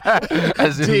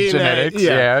 as in DNA, genetics,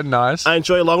 yeah, nice. I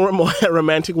enjoy long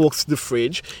romantic walks to the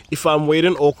fridge. If I'm weird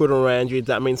and awkward around you,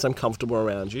 that means I'm comfortable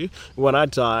around you. When I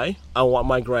die, I want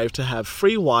my grave to have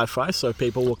free Wi-Fi so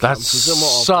people will come to visit more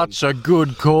often. Such a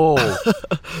good call.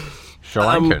 Sri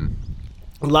Lankan.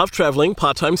 Love travelling,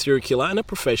 part-time serial killer, and a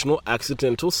professional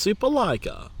accidental super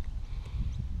liker.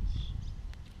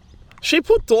 She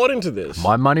put thought into this.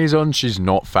 My money's on she's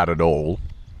not fat at all.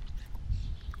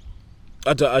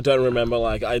 I don't remember,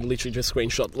 like, I literally just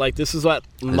screenshot. Like, this is at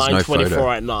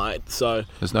 9:24 at night, so...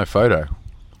 There's no photo.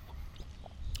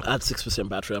 I had 6%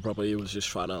 battery. I probably was just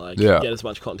trying to, like, Yeah. get as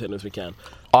much content as we can.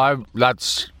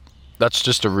 That's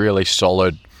just a really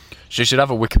solid... She should have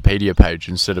a Wikipedia page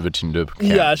instead of a Tinder account.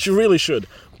 Yeah, she really should.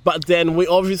 But then we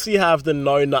obviously have the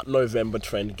No Nut November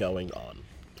trend going on.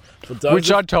 For those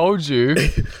Which I told you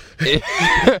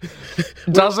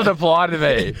doesn't apply to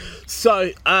me.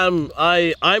 So, I'm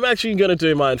actually going to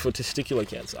do mine for testicular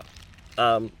cancer.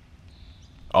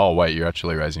 Oh, wait, you're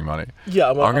actually raising money. Yeah,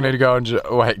 I'm going to go and...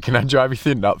 wait, can I drive you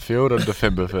through Nutfield on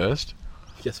December 1st?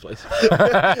 Yes, please.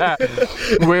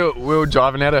 we were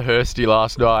driving out of Hursty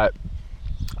last night,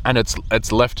 and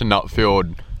it's left to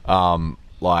Nutfield, kind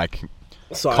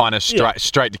of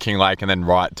straight to King Lake, and then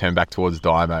right, turn back towards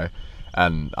Dymo.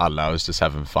 And I don't know, I was just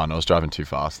having fun. I was driving too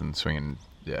fast and swinging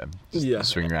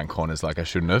around corners like I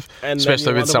shouldn't have. And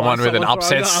especially with someone with an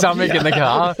upset stomach in the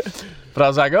car. But I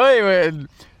was like, we're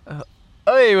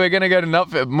going to go to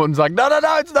Nutfield. Mun's like, no,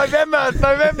 it's November.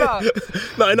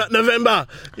 No, not November.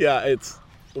 Yeah, it's...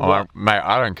 Well, mate,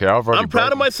 I don't care. I'm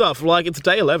proud of myself. Like, it's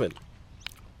day 11.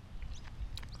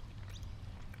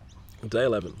 Day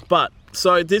 11. But,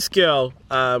 so this girl,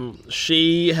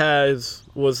 she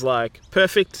was like,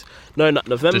 perfect, No Nut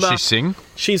November. Does she sing?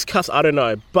 She's I don't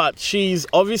know. But she's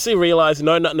obviously realised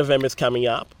No Nut November is coming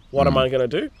up. What am I going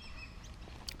to do?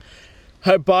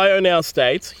 Her bio now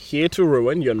states, here to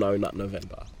ruin your No Nut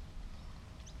November.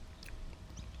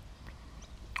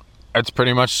 It's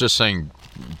pretty much just saying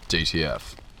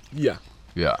DTF. Yeah.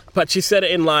 Yeah. But she said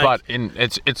it in like... But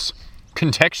it's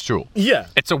contextual. Yeah.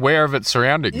 It's aware of its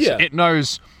surroundings. Yeah. It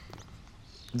knows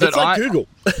that it's like Google.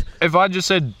 If I just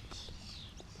said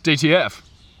DTF,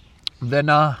 then,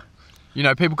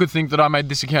 people could think that I made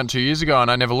this account 2 years ago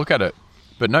and I never look at it.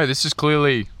 But no, this is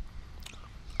clearly...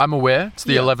 I'm aware. It's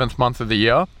the 11th month of the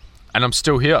year and I'm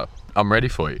still here. I'm ready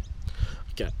for you.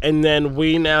 Okay. And then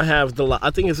we now have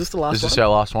I think, is this the last one? Is this our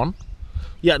last one?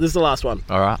 Yeah, this is the last one.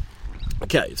 All right.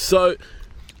 Okay, so...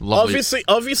 Lovely.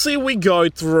 Obviously we go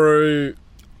through...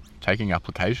 Taking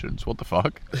applications. What the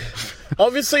fuck?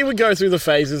 Obviously we go through the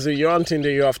phases of you're on Tinder,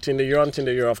 you're off Tinder, you're on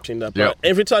Tinder, you're off Tinder. But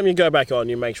every time you go back on,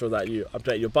 you make sure that you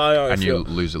update your bio. And you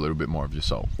lose a little bit more of your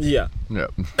soul. Yeah. Yeah.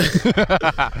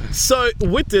 So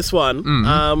with this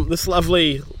one, this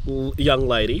lovely young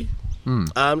lady,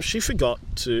 she forgot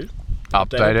to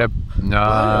update it.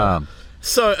 Nah.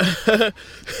 So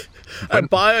her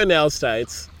bio now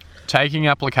states... Taking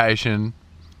application...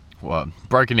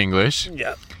 broken English.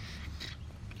 Yeah.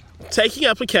 Taking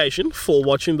application for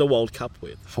watching the World Cup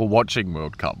with. For watching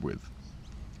World Cup with.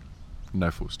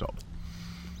 No full stop.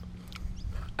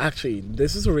 Actually,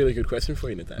 this is a really good question for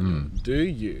you,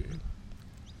 Nathaniel.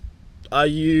 Are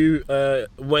you,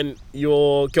 when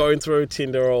you're going through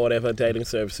Tinder or whatever dating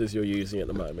services you're using at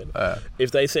the moment,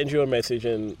 if they send you a message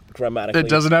and grammatically... It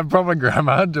doesn't have proper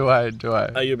grammar, do I?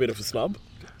 Are you a bit of a snub?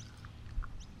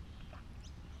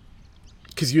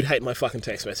 Because you'd hate my fucking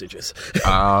text messages.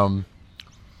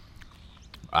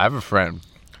 I have a friend.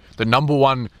 The number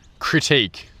one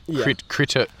critique.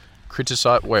 Criticize.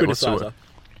 Wait, what's the word?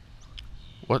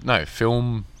 What? No,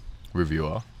 film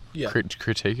reviewer. Yeah.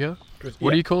 Critiquer?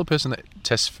 What do you call a person that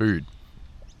tests food?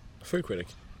 Food critic.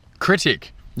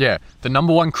 Critic. Yeah. The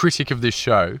number one critic of this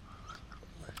show.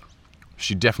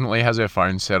 She definitely has her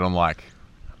phone set on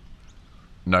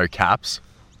no caps.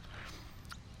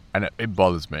 And it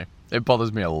bothers me. It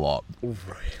bothers me a lot. Really?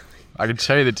 I can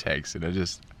show you the text and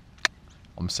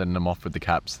I'm sending them off with the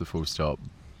caps, the full stop.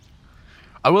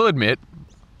 I will admit,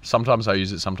 sometimes I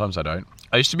use it, sometimes I don't.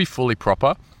 I used to be fully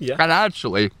proper. Yeah. And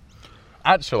actually,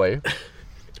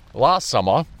 last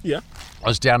summer, I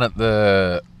was down at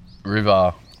the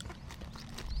river,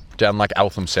 down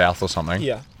Eltham South or something.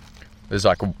 Yeah. There's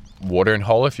a watering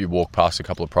hole if you walk past a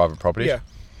couple of private properties. Yeah.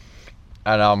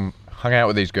 And hung out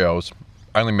with these girls.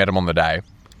 Only met them on the day.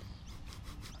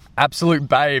 Absolute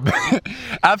babe.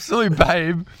 Absolute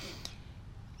babe.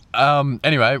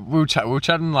 Anyway, we were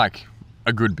chatting a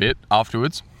good bit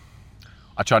afterwards.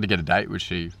 I tried to get a date, which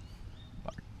she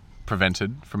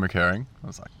prevented from occurring. I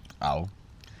was like, I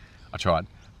tried.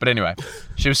 But anyway,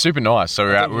 she was super nice. So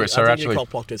I think you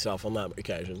cock-blocked herself on that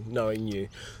occasion, knowing you.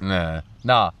 Nah,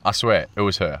 I swear, it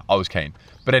was her. I was keen.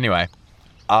 But anyway,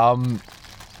 I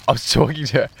was talking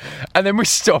to her, and then we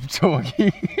stopped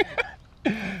talking.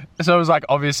 So it was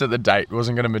obvious that the date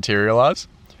wasn't going to materialise.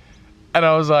 And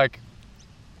I was like,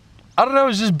 I don't know, it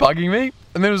was just bugging me.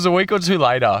 And then it was a week or two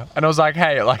later, and I was like,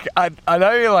 hey, I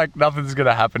know nothing's going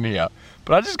to happen here,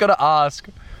 but I just got to ask,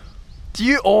 do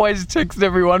you always text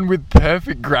everyone with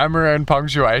perfect grammar and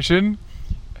punctuation?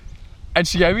 And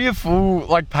she gave me a full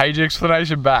page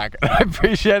explanation back, and I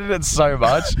appreciated it so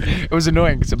much. It was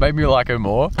annoying because it made me like her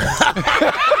more.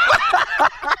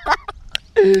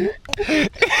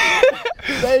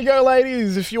 There you go,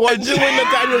 ladies. If you want to win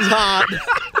Nathaniel's heart.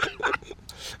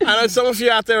 I know some of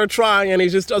you out there are trying and he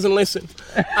just doesn't listen.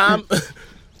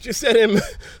 Just send him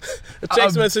a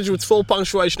text message with full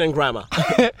punctuation and grammar.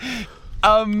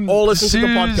 Or listen to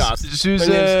the podcast. She was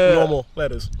normal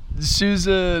letters. She was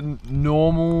a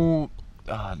normal...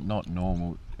 not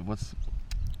normal.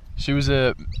 She was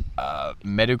a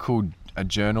medical... A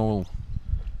journal...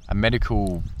 A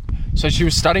medical... So she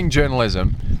was studying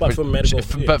journalism. But for medical...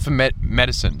 But for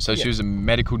medicine. So she was a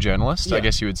medical journalist, I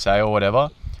guess you would say, or whatever.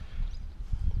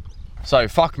 So,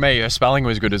 fuck me, her spelling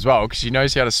was good as well, because she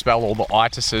knows how to spell all the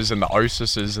itises and the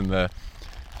osises and the...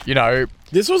 You know...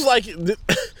 This was like...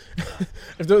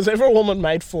 If there was ever a woman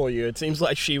made for you, it seems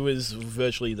like she was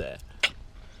virtually there.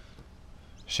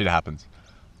 Shit happens.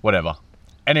 Whatever.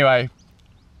 Anyway...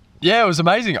 Yeah, it was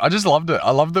amazing. I just loved it.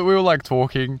 I loved that we were like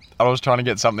talking. I was trying to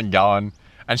get something going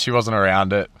and she wasn't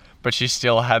around it, but she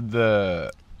still had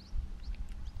the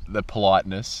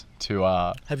politeness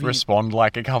to respond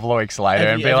like a couple of weeks later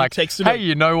and be like, hey,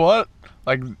 you know what?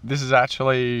 Like, this is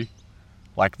actually,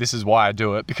 like, this is why I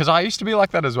do it. Because I used to be like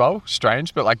that as well.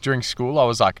 Strange. But like during school, I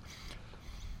was like,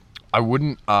 I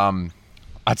wouldn't,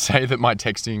 I'd say that my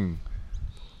texting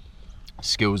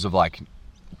skills of like,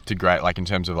 degrade, like in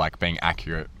terms of like being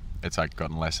accurate, it's like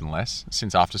gotten less and less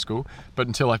since after school. But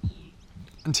until I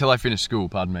finished school,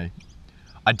 pardon me,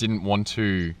 I didn't want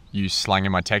to use slang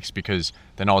in my text because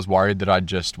then I was worried that I'd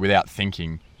just, without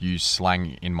thinking, use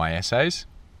slang in my essays.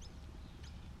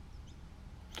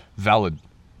 Valid.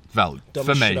 Dumbest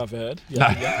for me. Shit I've heard.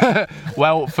 Yeah.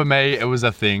 Well, for me, it was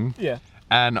a thing. Yeah.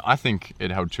 And I think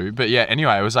it held true. But yeah,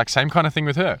 anyway, it was like same kind of thing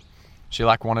with her. She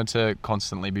like wanted to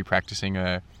constantly be practicing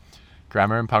her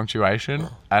grammar and punctuation,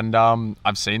 and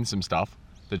I've seen some stuff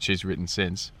that she's written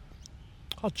since.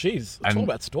 Oh, jeez. Talk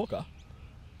about stalker.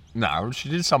 No, she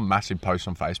did some massive post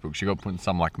on Facebook. She got put in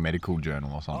some like medical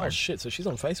journal or something. Oh shit! So she's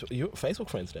on Facebook. You're Facebook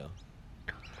friends now.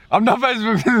 I'm not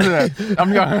Facebook friends.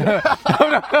 I'm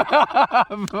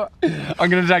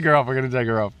gonna take her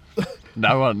off.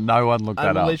 No one looked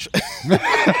that up.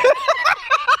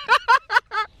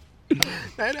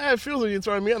 No, it feels like you're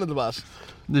throwing me under the bus.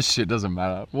 This shit doesn't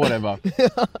matter. Whatever.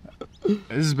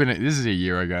 This is a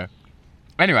year ago.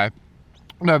 Anyway,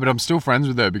 no, but I'm still friends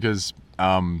with her because,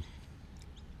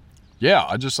 yeah,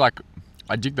 I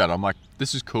dig that. I'm like,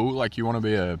 this is cool. Like, you want to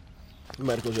be a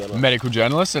medical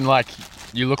journalist, and like,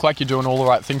 you look like you're doing all the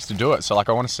right things to do it. So like,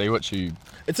 I want to see what she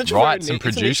writes and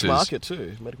produces. It's a niche market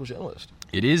too, medical journalist.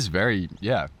 It is very,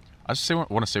 yeah. I just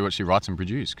want to see what she writes and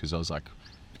produces because I was like,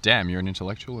 damn, you're an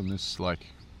intellectual in this like.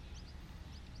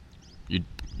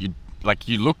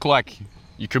 You look like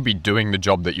you could be doing the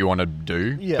job that you want to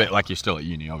do, but like you're still at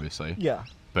uni, obviously. Yeah.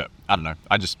 But I don't know.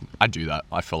 I do that.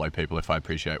 I follow people if I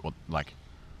appreciate what like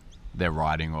they're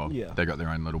writing or they got their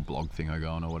own little blog thing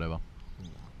going or whatever.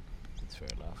 That's fair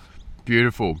enough.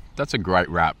 Beautiful. That's a great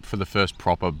wrap for the first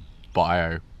proper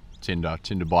Tinder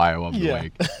bio of the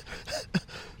week.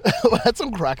 We had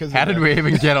some crackers. How did we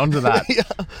even get onto that?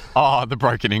 Oh, the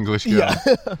broken English girl. Yeah.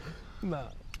 No.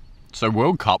 So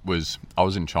World Cup I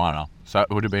was in China, so it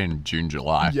would have been June,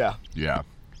 July. Yeah. Yeah.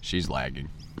 She's lagging.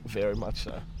 Very much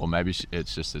so. Or maybe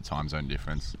it's just the time zone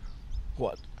difference.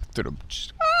 What?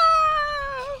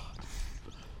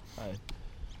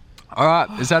 Alright,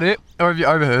 is that it? Or have you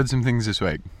overheard some things this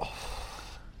week?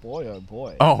 Boy, oh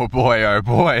boy. Oh boy, oh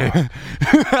boy.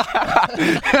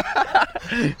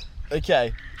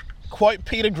 Okay. Quote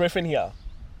Peter Griffin here.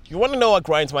 You want to know what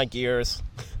grinds my gears?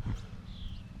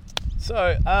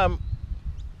 So, oh,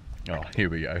 here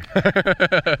we go.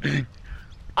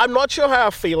 I'm not sure how I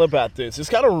feel about this. It's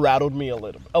kind of rattled me a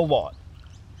lot.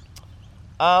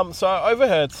 So I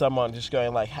overheard someone just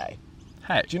going like, hey,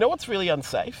 do you know what's really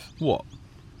unsafe? What?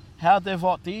 How they've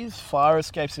got these fire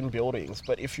escapes in buildings,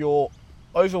 but if you're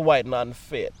overweight and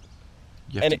unfit,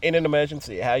 and in an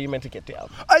emergency, how are you meant to get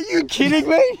down? Are you kidding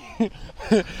me?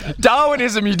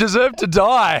 Darwinism, you deserve to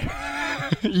die.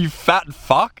 You fat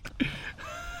fuck.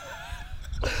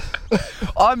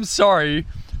 I'm sorry.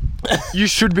 You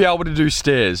should be able to do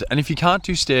stairs. And if you can't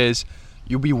do stairs,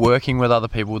 you'll be working with other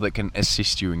people that can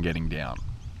assist you in getting down.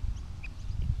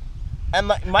 And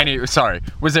like, anyway, sorry.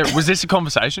 Was this a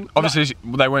conversation? Obviously,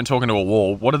 they weren't talking to a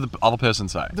wall. What did the other person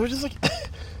say? They were just like...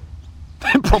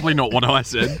 Probably not what I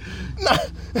said. No,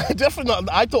 definitely not.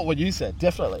 I thought what you said,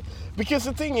 definitely. Because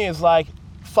the thing is, like,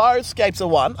 fire escapes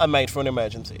are made for an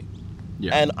emergency.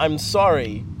 Yeah. And I'm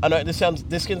sorry, I know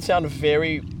this can sound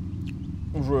very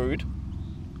rude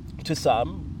to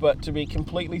some, but to be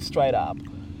completely straight up,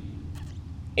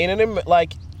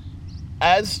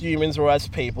 as humans or as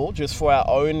people, just for our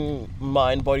own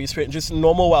mind, body, spirit, just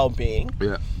normal well-being,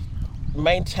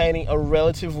 maintaining a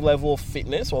relative level of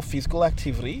fitness or physical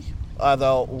activity,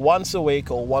 either once a week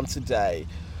or once a day,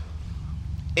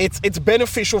 it's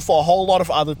beneficial for a whole lot of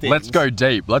other things. Let's go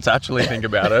deep. Let's actually think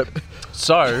about it.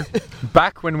 So,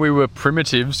 back when we were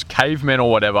primitives, cavemen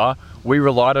or whatever, we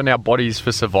relied on our bodies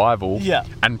for survival Yeah.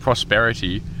 and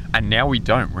prosperity, and now we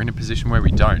don't. We're in a position where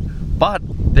we don't. But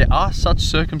there are such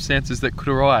circumstances that could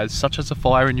arise, such as a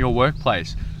fire in your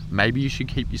workplace. Maybe you should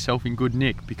keep yourself in good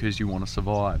nick because you want to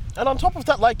survive. And on top of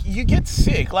that, like, you get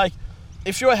sick. Like,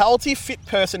 if you're a healthy, fit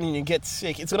person and you get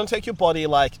sick, it's going to take your body,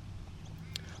 like,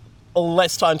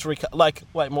 less time to recover. Like,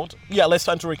 wait, more? Less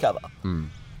time to recover.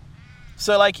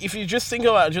 So, like, if you just think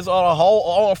about it, just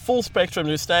on a full spectrum,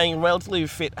 just staying relatively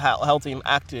fit, healthy, and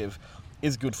active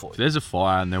is good for If you. there's a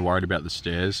fire and they're worried about the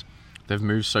stairs, they've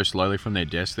moved so slowly from their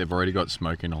desk, they've already got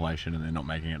smoke inhalation and they're not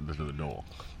making it to the door.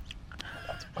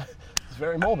 It's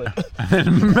very morbid.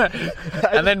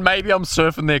 And then maybe I'm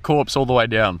surfing their corpse all the way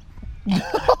down.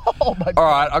 Oh my God. All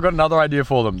right, I got another idea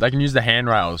for them. They can use the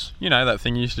handrails. You know, that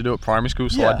thing you used to do at primary school,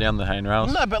 slide Yeah. down the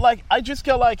handrails. No, but, like, I just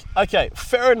go, like, okay,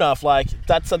 fair enough. Like,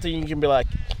 that's something you can be like,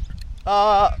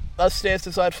 that's stairs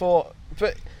to side for.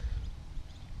 But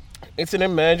it's an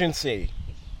emergency.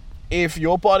 If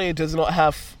your body does not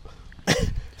have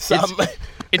some...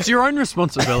 It's your own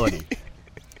responsibility.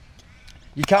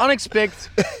 You can't expect...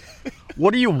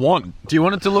 What do you want? Do you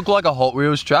want it to look like a Hot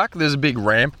Wheels track? There's a big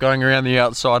ramp going around the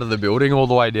outside of the building all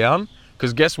the way down?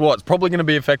 Because guess what? It's probably going to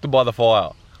be affected by the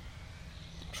fire.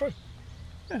 True.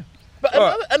 Yeah. But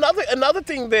All another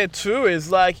thing there too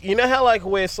is, like, you know how, like,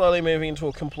 we're slowly moving into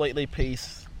a completely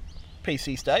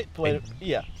PC state?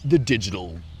 Yeah. The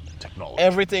digital technology.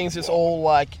 Everything's just all,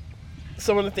 like,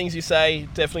 some of the things you say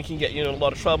definitely can get you in a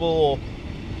lot of trouble, or...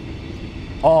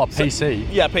 Oh, PC.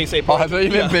 Yeah, PC. Oh, I thought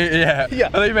you meant Yeah. I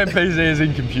thought you meant PC as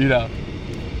in computer.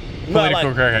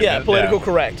 Political correct. Yeah, political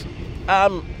correct.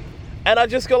 And I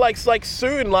just go, like,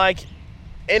 soon, like,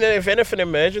 in an event of an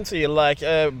emergency, like,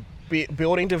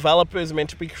 building developers meant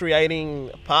to be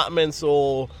creating apartments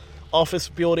or office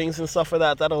buildings and stuff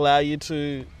like that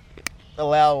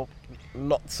allow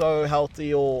not so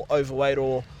healthy or overweight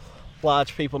or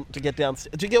large people to get down.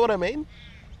 Do you get what I mean?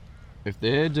 If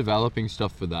they're developing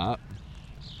stuff for that,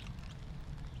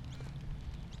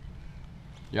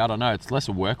 yeah, I don't know. It's less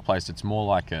a workplace. It's more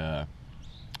like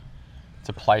it's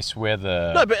a place where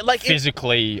the No, but, like,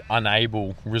 physically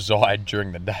unable reside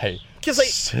during the day. 'Cause, like,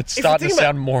 It's if you starting to think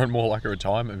sound more and more like a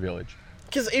retirement village.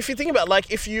 Because if you think about,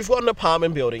 like, if you've got an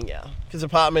apartment building, because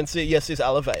apartments, yes, there's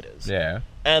elevators. Yeah.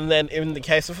 And then in the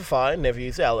case of a fire, never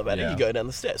use the elevator, Yeah. you go down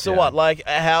the stairs. So Yeah. what, like,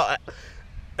 how...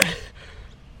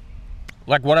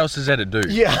 Like, what else is there to do?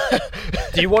 Yeah.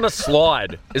 Do you want a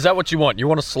slide? Is that what you want? You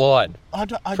want a slide I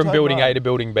from don't building know. A to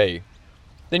building B?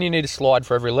 Then you need a slide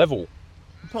for every level.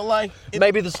 But, like...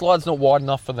 Maybe the slide's not wide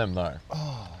enough for them, though.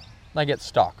 They get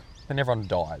stuck. Then everyone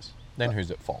dies. Then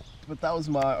who's at fault? But that was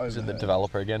my overheard. Is it the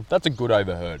developer again? That's a good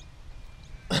overheard.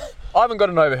 I haven't got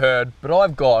an overheard, but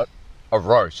I've got a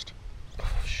roast.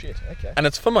 Shit, okay. And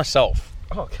it's for myself.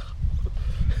 Oh, God.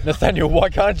 Nathaniel, why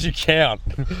can't you count?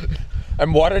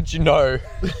 And why don't you know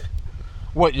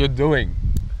what you're doing?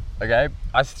 Okay?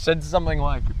 I said something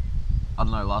like, I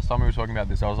don't know, last time we were talking about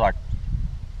this, I was like,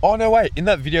 oh no, wait, in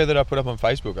that video that I put up on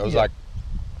Facebook, I was like,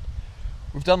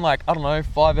 we've done, like, I don't know,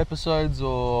 5 episodes,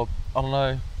 or I don't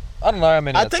know how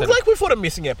many. I think, like, we've got a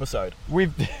missing episode.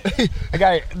 We've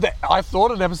okay. I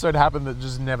thought an episode happened that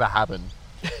just never happened,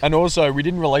 and also we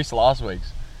didn't release last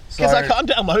week's Because I can't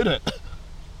download it.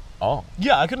 Oh,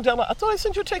 Yeah, I couldn't download. I thought I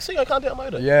sent you a text saying I can't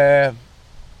download it. yeah.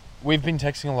 We've been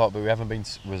texting a lot, but we haven't been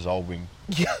resolving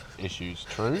Yeah. issues.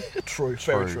 True, True,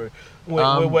 very True. true.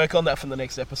 We'll work on that for the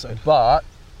next episode. but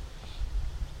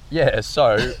yeah.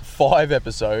 So 5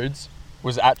 episodes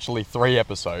was actually 3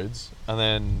 episodes, and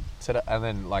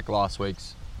then like last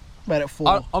week's. Made it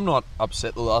 4. I'm not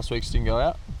upset that last week's didn't go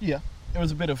out. Yeah. It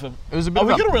was a bit of a... It was a bit. Are of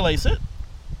we a- going to release it?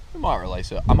 We might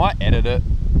release it. I might edit it.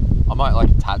 I might like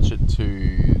attach it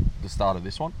to the start of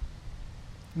this one.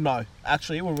 No.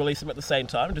 Actually, we'll release them at the same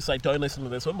time. Just say, don't listen to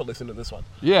this one, but listen to this one.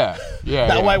 Yeah, yeah.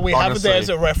 That yeah. way we have it there as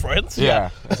Honestly, a reference. Yeah,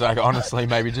 it's like, honestly,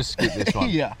 maybe just skip this one.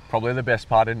 Yeah. Probably the best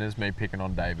part in it is me picking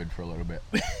on David for a little bit.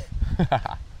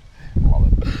 Love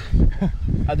it.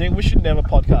 I think we should never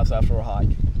podcast after a hike.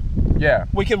 Yeah.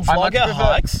 We can I vlog much our prefer-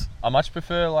 hikes. I much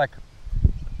prefer like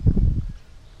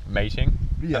meeting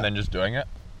Yeah. and then just doing it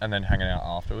and then hanging out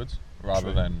afterwards rather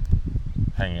True. than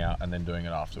hanging out and then doing it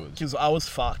afterwards. Because I was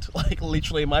fucked. Like,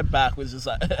 literally, my back was just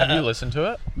like... Have you listened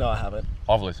to it? No, I haven't.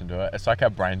 I've listened to it. It's like our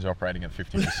brains are operating at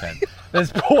 50%.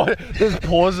 There's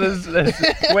pauses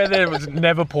where there was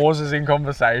never pauses in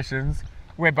conversations.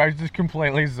 We're both just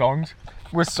completely zonked.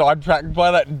 We're sidetracked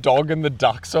by that dog and the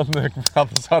ducks on the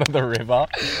other side of the river.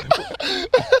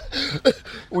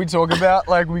 We talk about,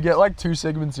 like, we get like 2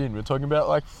 segments in. We're talking about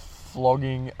like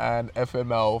flogging and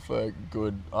FML for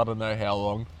good, I don't know how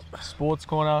long. Sports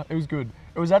corner, it was good.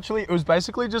 It was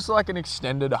basically just like an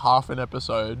extended half an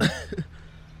episode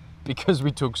because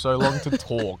we took so long to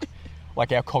talk.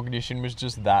 Like our cognition was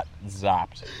just that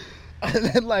zapped. And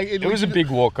then, like, It was a big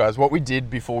walk, guys. What we did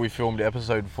before we filmed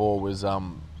episode 4 was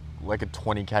like a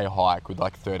 20k hike with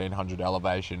like 1300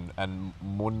 elevation, and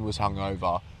Mun was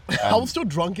hungover. I was still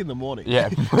drunk in the morning. Yeah,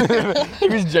 he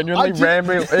was genuinely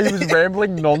rambling. He was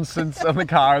rambling nonsense on the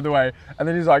car on the way, and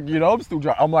then he's like, "You know, I'm still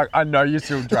drunk." I'm like, "I know you're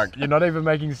still drunk. You're not even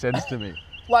making sense to me."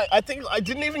 Like, I think I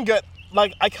didn't even get,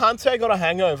 like, I can't say I got a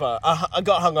hangover. I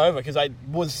got hungover because I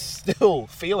was still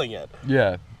feeling it.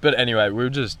 Yeah, but anyway, we were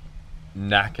just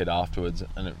knackered afterwards,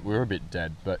 and we were a bit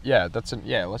dead. But yeah, let's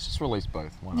just release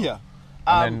both. Why not? Yeah.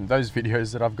 And then those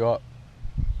videos that I've got,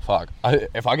 fuck.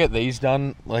 If I get these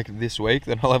done like this week,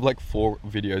 then I'll have like 4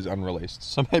 videos unreleased.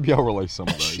 So maybe I'll release some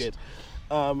of those. Shit.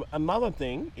 Another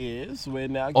thing is we're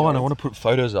now Oh, going and I want to put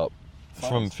photos up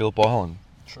from Phillip Island.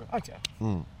 True. Okay.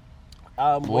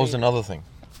 What was another thing?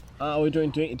 We're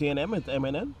doing DNM with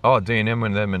MNN? Oh, D&M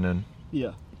and them and then...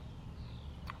 Yeah.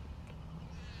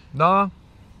 Nah,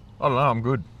 I don't know, I'm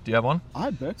good. Do you have one? I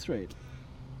had Burke Street.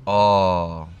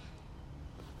 Oh,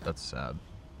 that's sad.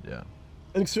 Yeah.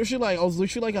 And especially, like, I was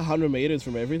literally like 100 meters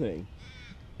from everything.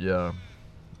 Yeah.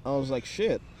 I was like,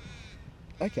 shit.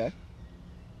 Okay.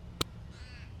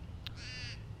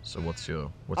 So what's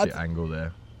your angle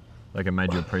there? Like, it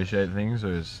made you appreciate things,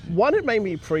 or is... One, it made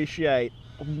me appreciate,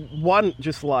 one,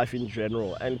 just life in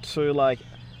general, and 2, like,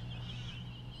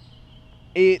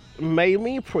 it made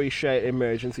me appreciate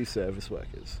emergency service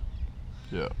workers.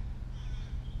 Yeah.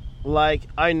 Like,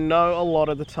 I know a lot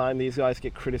of the time these guys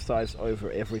get criticised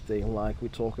over everything. Like, we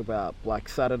talk about Black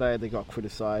Saturday, they got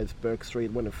criticised. Burke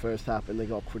Street, when it first happened, they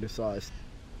got criticised.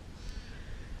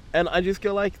 And I just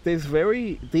go like,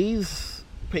 these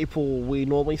people, we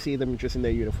normally see them just in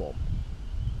their uniform.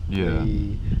 Yeah.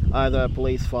 Either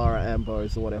police, fire,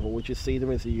 ambos, or whatever. We just see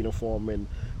them as a uniform, and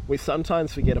we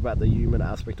sometimes forget about the human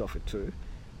aspect of it too.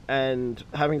 And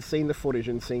having seen the footage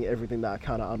and seeing everything that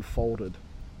kind of unfolded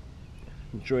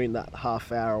during that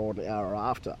half hour or an hour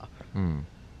after,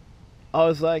 I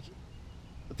was like,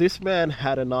 this man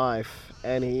had a knife,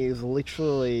 and he is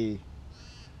literally,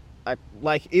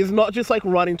 he's not just like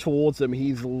running towards them,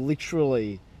 he's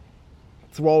literally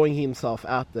throwing himself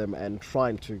at them and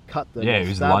trying to cut them. Yeah,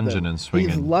 he's lunging and swinging.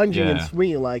 He's lunging and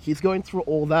swinging, like, he's going through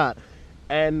all that.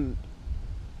 And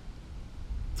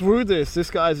through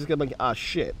this guy's just going like,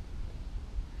 shit.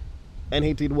 And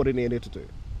he did what he needed to do.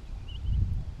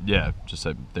 Yeah, just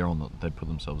say they put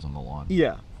themselves on the line.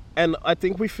 Yeah. And I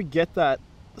think we forget that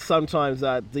sometimes,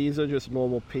 that these are just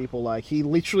normal people. Like, he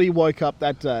literally woke up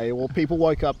that day, or people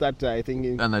woke up that day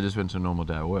thinking... And they just went to a normal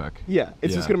day at work. Yeah,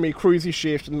 it's just going to be a cruisy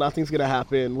shift and nothing's going to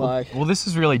happen. Well, this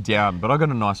is really down, but I got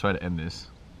a nice way to end this.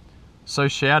 So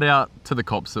shout out to the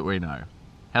cops that we know.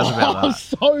 How's about that?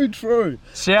 So true.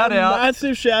 Shout out.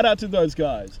 Massive shout out to those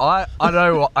guys. I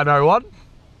know one.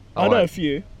 I know a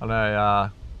few. I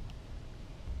know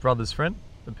brother's friend,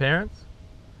 the parents.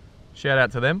 Shout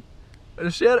out to them.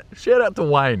 Shout out to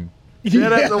Wayne.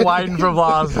 Shout out to Wayne from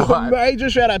last night. Major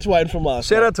shout out to Wayne from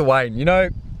last night. Shout out to Wayne. You know,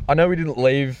 I know we didn't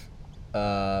leave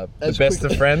the best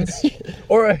of friends.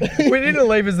 Or we didn't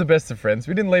leave as the best of friends.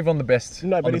 We didn't leave on the best.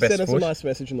 No, but he sent us a nice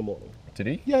message in the morning. Did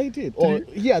he? Yeah, he did.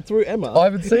 Yeah, through Emma. I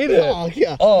haven't seen it. Oh,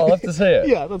 yeah. Oh, I'll have to see it.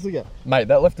 Yeah, that's okay. Mate,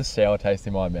 that left a sour taste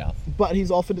in my mouth. But he's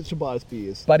offered it to buy us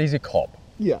beers. But he's a cop.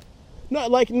 Yeah. No,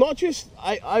 like, not just...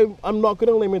 I'm not going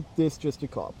to limit this just to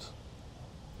cops.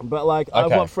 But, like, I've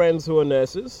got friends who are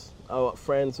nurses. I've got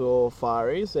friends who are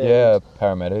fireys. And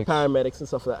paramedics and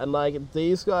stuff like that. And, like,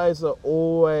 these guys are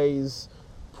always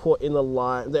put in the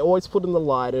light. They're always put in the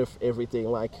light of everything.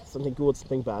 Like, something good,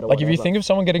 something bad, or like, whatever. if you think of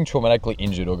someone getting traumatically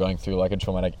injured or going through, like, a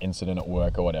traumatic incident at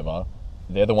work or whatever,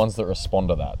 they're the ones that respond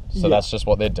to that. So that's just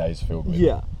what their day's filled with.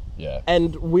 Yeah. Yeah.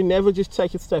 And we never just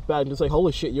take a step back and just like,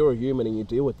 holy shit, you're a human and you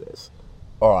deal with this.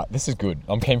 All right, this is good.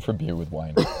 I'm keen for a beer with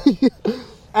Wayne.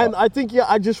 And I think,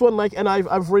 I just want, like, and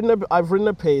I've written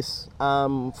a piece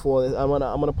for this. I'm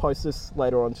gonna post this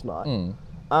later on tonight.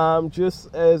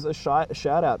 Just as a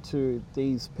shout out to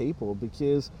these people,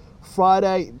 because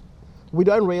Friday, we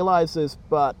don't realize this,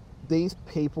 but these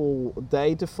people,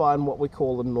 they define what we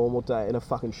call a normal day and a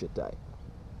fucking shit day.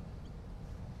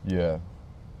 Yeah.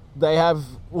 They have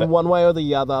one way or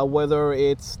the other, whether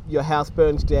it's your house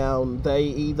burns down, they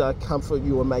either comfort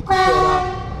you or make you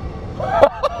better.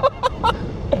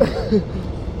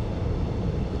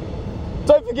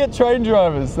 forget train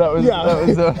drivers. That was.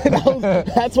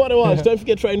 That's what it was. Don't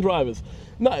forget train drivers.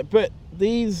 No, but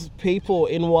these people,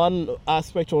 in one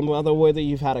aspect or another, whether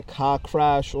you've had a car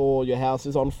crash or your house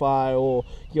is on fire or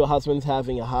your husband's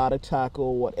having a heart attack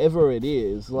or whatever it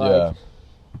is, like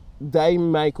they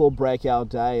make or break our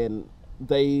day, and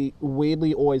they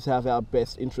weirdly always have our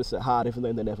best interests at heart, even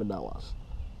though they never know us.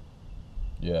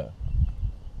 Yeah,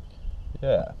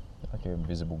 like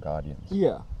invisible guardians.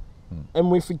 Yeah.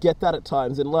 And we forget that at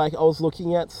times. And like, I was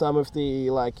looking at some of the,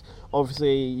 like,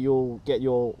 obviously you'll get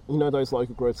your, you know, those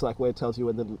local groups, like where it tells you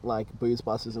when the like booze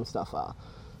buses and stuff are.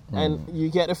 And you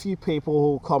get a few people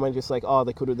who comment just like, oh,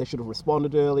 they should have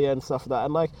responded earlier and stuff like that.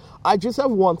 And like, I just have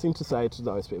one thing to say to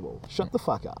those people: shut the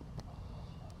fuck up.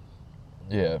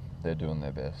 Yeah, they're doing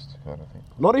their best, kind of thing.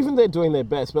 Not even they're doing their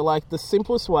best, but like the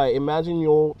simplest way, imagine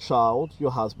your child,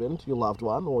 your husband, your loved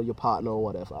one, or your partner or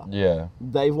whatever. Yeah.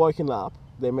 They've woken up.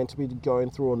 They're meant to be going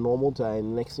through a normal day,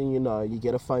 and the next thing you know, you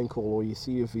get a phone call or you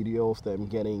see a video of them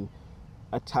getting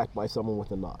attacked by someone with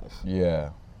a knife. Yeah.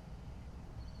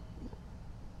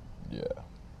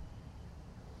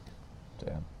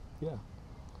 Damn. Yeah.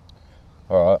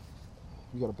 All right.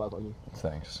 You got a bug on you.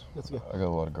 Thanks. Let's go. I got a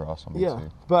lot of grass on me Yeah,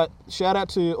 too. but shout out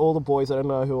to all the boys that I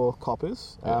know who are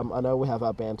coppers. Yeah. I know we have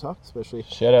our banter, especially.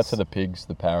 Shout out to the pigs,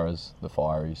 the paras, the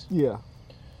fireys, Yeah.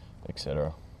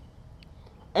 etc.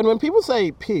 And when people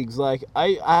say pigs, like,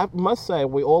 I must say,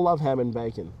 we all love ham and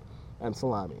bacon and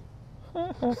salami.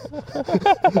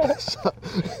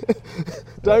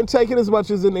 Don't take it as much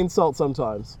as an insult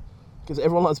sometimes, because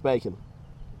everyone loves bacon.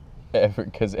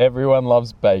 Because everyone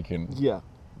loves bacon. Yeah.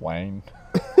 Wayne.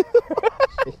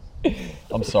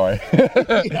 I'm sorry.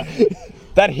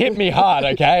 That hit me hard,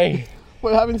 okay?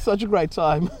 We're having such a great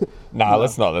time. Nah,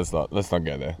 let's not go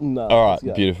there. No. All let's right,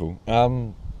 go. beautiful. Yeah,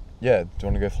 do you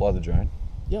want to go fly the drone?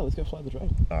 Yeah, let's go fly the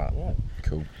drone. All right. All right.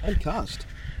 Cool. And cast.